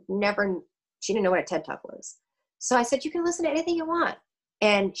she didn't know what a TED Talk was. So I said, you can listen to anything you want.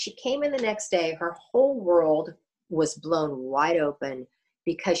 And she came in the next day, her whole world was blown wide open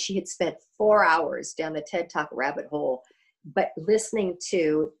because she had spent 4 hours down the TED Talk rabbit hole, but listening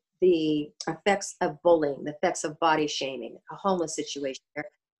to the effects of bullying, the effects of body shaming, a homeless situation.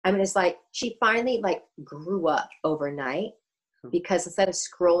 I mean, it's like she finally grew up overnight because instead of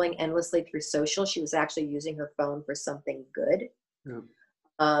scrolling endlessly through social, she was actually using her phone for something good. Yeah.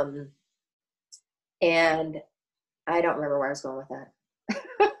 And I don't remember where I was going with that.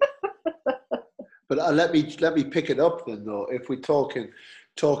 But let me pick it up then, though. If we're talking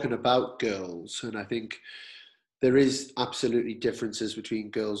about girls, and I think there is absolutely differences between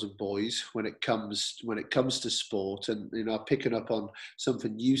girls and boys when it comes to sport. And picking up on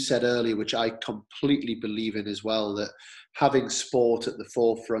something you said earlier, which I completely believe in as well, that having sport at the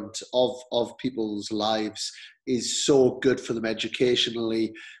forefront of people's lives is so good for them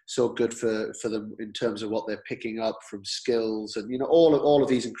educationally, so good for them in terms of what they're picking up from skills and all of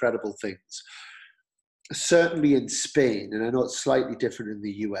these incredible things. Certainly in Spain, and I know it's slightly different in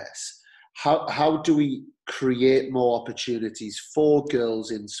the US. How do we create more opportunities for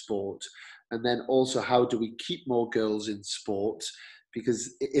girls in sport? And then also, how do we keep more girls in sport?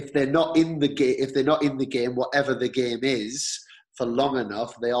 Because if they're not in the game, whatever the game is, for long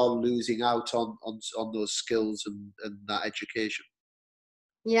enough, they are losing out on those skills and that education.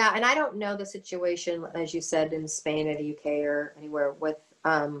 Yeah, and I don't know the situation, as you said, in Spain or the UK or anywhere with,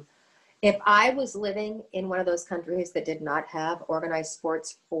 if I was living in one of those countries that did not have organized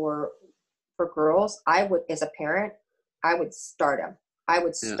sports for girls, I would, as a parent, I would start them. I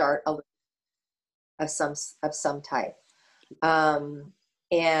would start a of some type,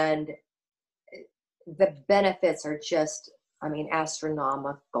 and the benefits are just,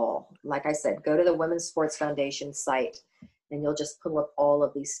 astronomical. Like I said, go to the Women's Sports Foundation site, and you'll just pull up all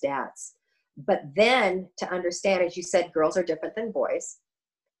of these stats. But then to understand, as you said, girls are different than boys.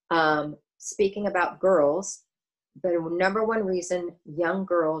 Speaking about girls, the number one reason young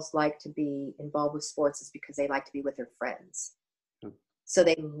girls like to be involved with sports is because they like to be with their friends. So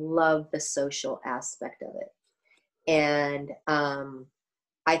they love the social aspect of it. And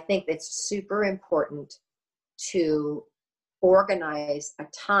I think it's super important to organize a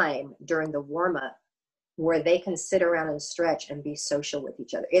time during the warm-up where they can sit around and stretch and be social with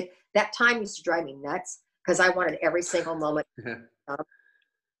each other. That time used to drive me nuts because I wanted every single moment.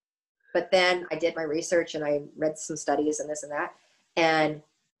 But then I did my research and I read some studies and this and that, and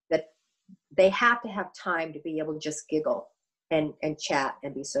that they have to have time to be able to just giggle and chat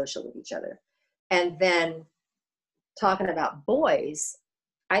and be social with each other. And then talking about boys,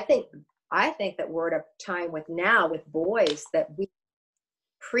 I think that we're at a time with boys that we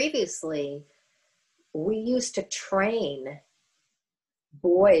previously, we used to train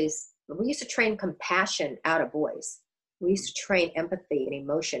boys. We used to train compassion out of boys. We used to train empathy and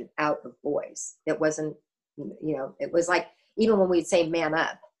emotion out of boys. It wasn't, it was like, even when we'd say man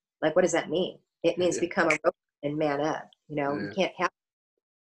up, like, what does that mean? It means become a robot and man up. You can't have.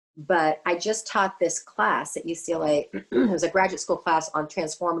 but I just taught this class at UCLA. It was a graduate school class on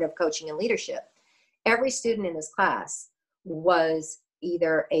transformative coaching and leadership. Every student in this class was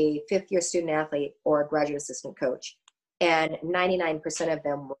either a fifth-year student athlete or a graduate assistant coach, and 99% of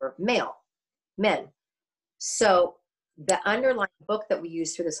them were men. So the underlying book that we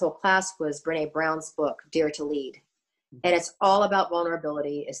used for this whole class was Brené Brown's book, Dare to Lead. And it's all about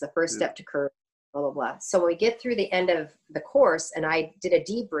vulnerability. It's the first step to courage, blah, blah, blah. So when we get through the end of the course, and I did a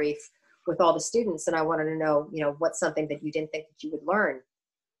debrief with all the students, and I wanted to know, what's something that you didn't think that you would learn.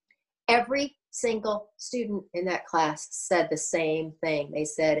 Every single student in that class said the same thing. They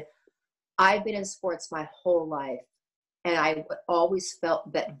said, I've been in sports my whole life, and I always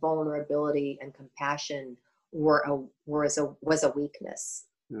felt that vulnerability and compassion was a weakness.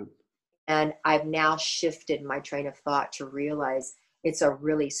 Yeah. And I've now shifted my train of thought to realize it's a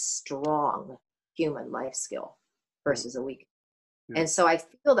really strong human life skill versus a weakness. Yeah. And so I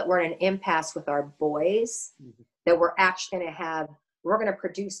feel that we're in an impasse with our boys, that we're actually we're going to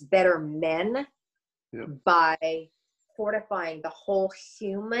produce better men by fortifying the whole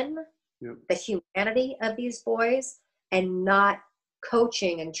human, the humanity of these boys, and not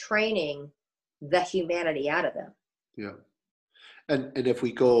coaching and training the humanity out of them. Yeah. And if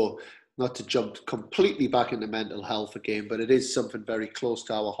we go, not to jump completely back into mental health again, but it is something very close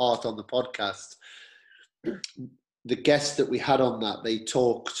to our heart on the podcast. The guests that we had on that, they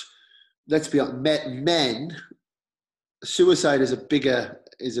talked, let's be honest, men, suicide is a bigger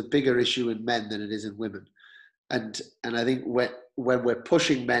issue in men than it is in women. And I think when we're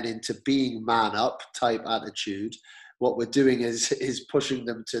pushing men into being man up type attitude, what we're doing is pushing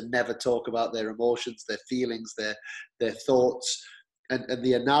them to never talk about their emotions, their feelings, their thoughts. And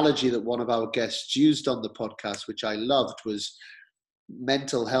the analogy that one of our guests used on the podcast, which I loved, was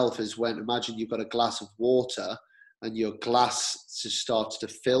mental health is when, imagine you've got a glass of water and your glass just starts to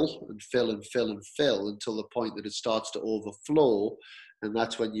fill and fill and fill and fill until the point that it starts to overflow. And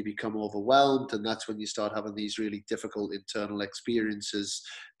that's when you become overwhelmed, and that's when you start having these really difficult internal experiences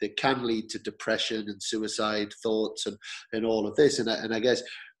that can lead to depression and suicide thoughts and all of this. And I guess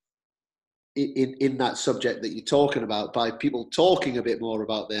in that subject that you're talking about, by people talking a bit more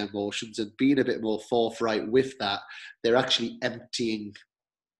about their emotions and being a bit more forthright with that, they're actually emptying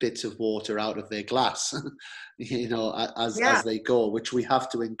bits of water out of their glass, as they go, which we have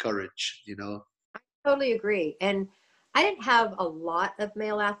to encourage, I totally agree. And I didn't have a lot of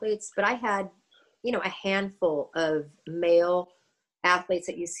male athletes, but I had, a handful of male athletes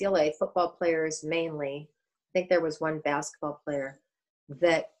at UCLA, football players mainly. I think there was one basketball player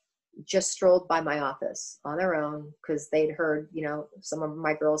that just strolled by my office on their own because they'd heard, some of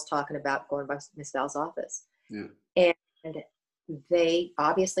my girls talking about going by Miss Val's office. Yeah. And they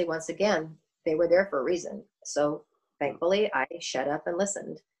obviously, once again, they were there for a reason. So thankfully I shut up and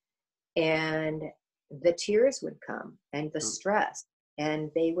listened. And the tears would come and the stress, and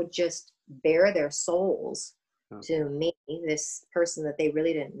they would just bare their souls to me, this person that they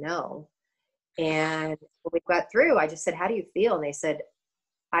really didn't know. And when we got through, I just said, how do you feel? And they said,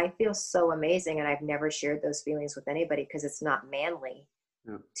 I feel so amazing. And I've never shared those feelings with anybody because it's not manly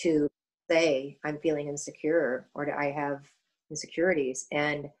to say I'm feeling insecure or I have insecurities.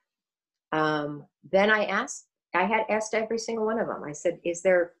 And then I had asked every single one of them. I said, is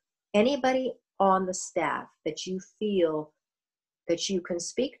there anybody on the staff that you feel that you can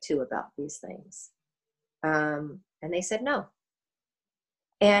speak to about these things? And they said no.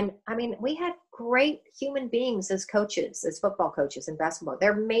 And I mean, we had great human beings as coaches, as football coaches and basketball.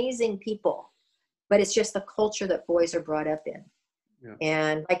 They're amazing people, but it's just the culture that boys are brought up in. Yeah.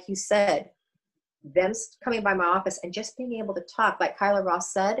 And like you said, them coming by my office and just being able to talk, like Kyla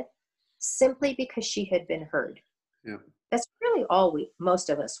Ross said, simply because she had been heard. Yeah. That's really all most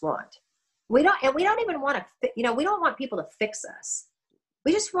of us want. We don't even want to, we don't want people to fix us.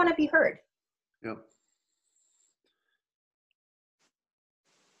 We just want to be heard. Yep.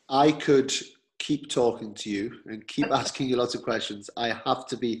 I could keep talking to you and keep asking you lots of questions. I have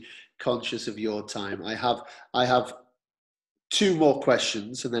to be conscious of your time. I have two more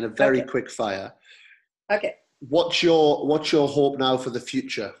questions and then a very quick fire. Okay. What's your hope now for the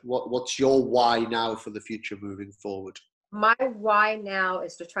future? What's your why now for the future moving forward? My why now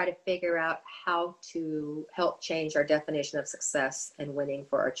is to try to figure out how to help change our definition of success and winning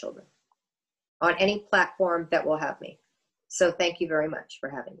for our children on any platform that will have me. So thank you very much for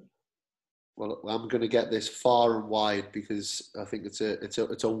having me. Well, I'm going to get this far and wide because I think it's a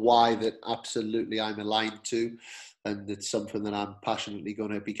why that absolutely I'm aligned to, and it's something that I'm passionately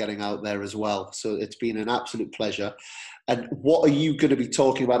going to be getting out there as well. So it's been an absolute pleasure. And what are you going to be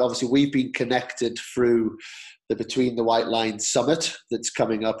talking about? Obviously, we've been connected through the Between the White Lines Summit that's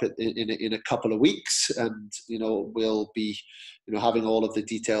coming up in a couple of weeks, and we'll be having all of the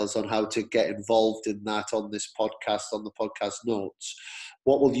details on how to get involved in that on this podcast, on the podcast notes.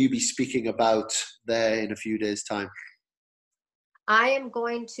 What will you be speaking about there in a few days' time? I am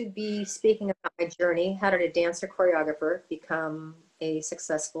going to be speaking about my journey, how did a dancer choreographer become a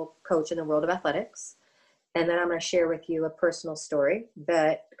successful coach in the world of athletics. And then I'm going to share with you a personal story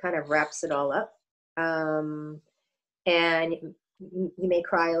that kind of wraps it all up. And you may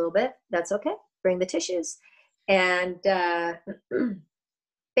cry a little bit. That's okay. Bring the tissues. And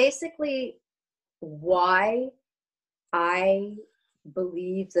basically why I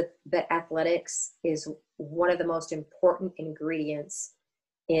believe that athletics is one of the most important ingredients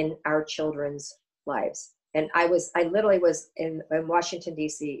in our children's lives. And I literally was in Washington,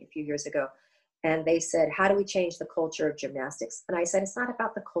 D.C. a few years ago, and they said, how do we change the culture of gymnastics? And I said, it's not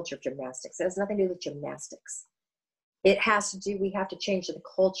about the culture of gymnastics. It has nothing to do with gymnastics. We have to change the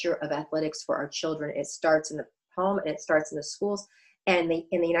culture of athletics for our children. It starts in the home and it starts in the schools. And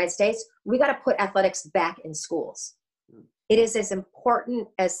in the United States, we got to put athletics back in schools. It is as important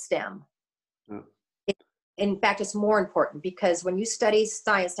as STEM. In fact, it's more important because when you study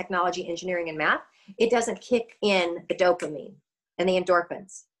science, technology, engineering, and math, it doesn't kick in the dopamine and the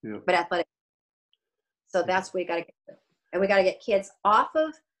endorphins, but athletics. So that's what we got to get to. And we got to get kids off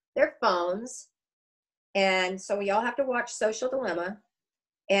of their phones. And so we all have to watch Social Dilemma,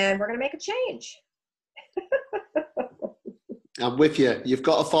 and we're going to make a change. I'm with you. You've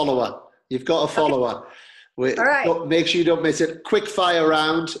got a follower. All right. Make sure you don't miss it. Quick fire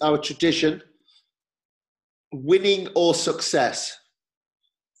round, our tradition. Winning or success?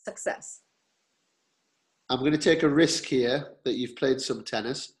 Success. I'm going to take a risk here that you've played some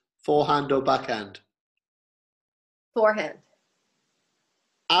tennis. Forehand or backhand? Forehand.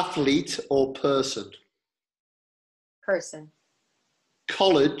 Athlete or person? Person.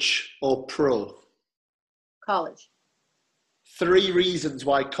 College or pro? College. 3 reasons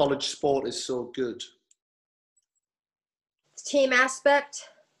why college sport is so good. Team aspect.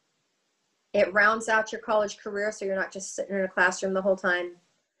 It rounds out your college career, so you're not just sitting in a classroom the whole time.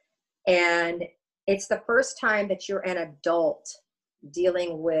 And it's the first time that you're an adult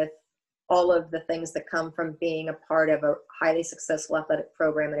dealing with all of the things that come from being a part of a highly successful athletic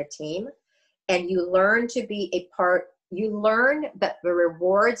program and a team. And you learn to be a part, you learn that the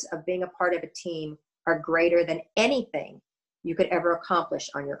rewards of being a part of a team are greater than anything you could ever accomplish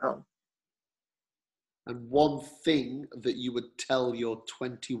on your own. And one thing that you would tell your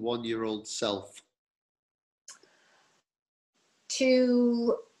 21-year-old self?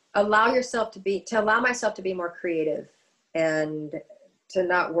 To allow myself to be more creative and to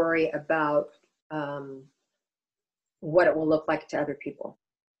not worry about what it will look like to other people.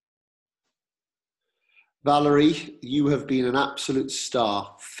 Valorie, you have been an absolute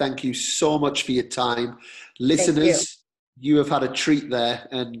star. Thank you so much for your time. Listeners, you have had a treat there,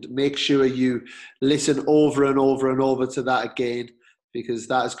 and make sure you listen over and over and over to that again, because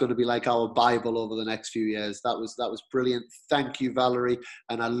that is going to be like our Bible over the next few years. That was brilliant. Thank you, Valorie,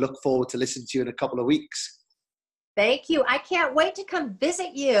 and I look forward to listening to you in a couple of weeks. Thank you. I can't wait to come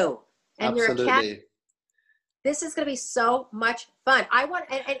visit you. And absolutely. Your cat. This is going to be so much fun. I want,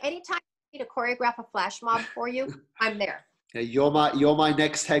 and anytime you need to choreograph a flash mob for you, I'm there. Yeah, you're my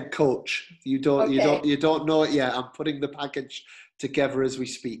next head coach. You don't know it yet. I'm putting the package together as we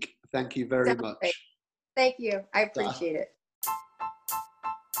speak. Thank you very much. Great. Thank you. I appreciate it.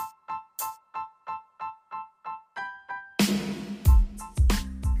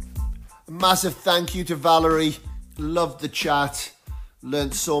 A massive thank you to Valorie. Loved the chat.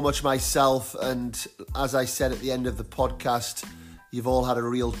 Learned so much myself. And as I said at the end of the podcast, you've all had a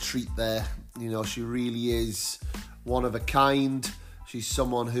real treat there. She really is one of a kind. She's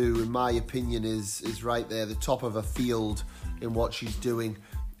someone who, in my opinion, is right there, the top of her field in what she's doing.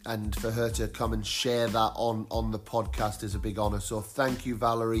 And for her to come and share that on the podcast is a big honour. So thank you,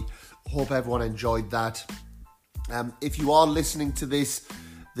 Valorie. Hope everyone enjoyed that. If you are listening to this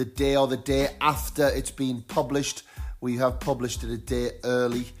the day after it's been published, we have published it a day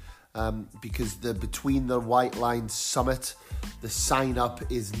early because the Between the White Lines Summit, the sign up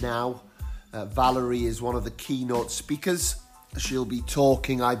is now. Valorie is one of the keynote speakers. She'll be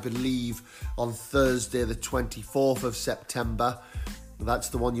talking, I believe, on Thursday, the 24th of September. That's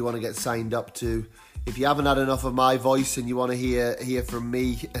the one you want to get signed up to. If you haven't had enough of my voice and you want to hear from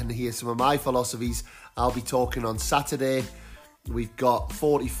me and hear some of my philosophies, I'll be talking on Saturday. We've got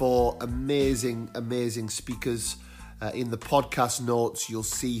 44 amazing speakers. In the podcast notes, you'll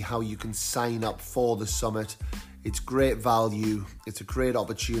see how you can sign up for the summit. It's great value. It's a great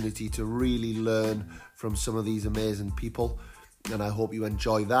opportunity to really learn from some of these amazing people, and I hope you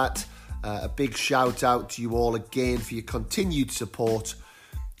enjoy that. A big shout out to you all again for your continued support.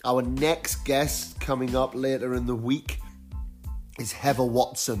 Our next guest coming up later in the week is Heather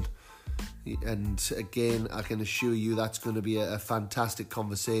Watson. And again, I can assure you that's going to be a fantastic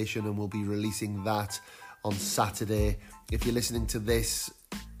conversation, and we'll be releasing that on Saturday. If you're listening to this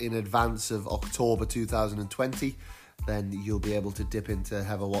in advance of October 2020, then you'll be able to dip into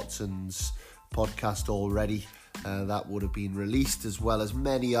Heather Watson's podcast already. That would have been released, as well as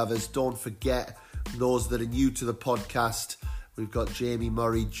many others. Don't forget, those that are new to the podcast, we've got Jamie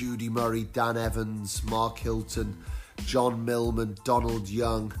Murray, Judy Murray, Dan Evans, Mark Hilton, John Millman, Donald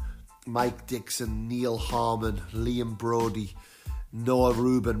Young, Mike Dixon, Neil Harmon, Liam Brody, Noah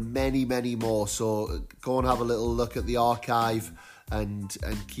Rubin, many more. So go and have a little look at the archive and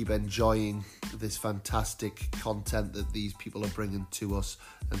keep enjoying this fantastic content that these people are bringing to us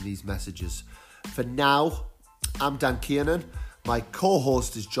and these messages. For now, I'm Dan Kiernan. My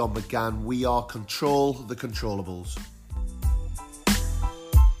co-host is John McGann. We are Control the Controllables.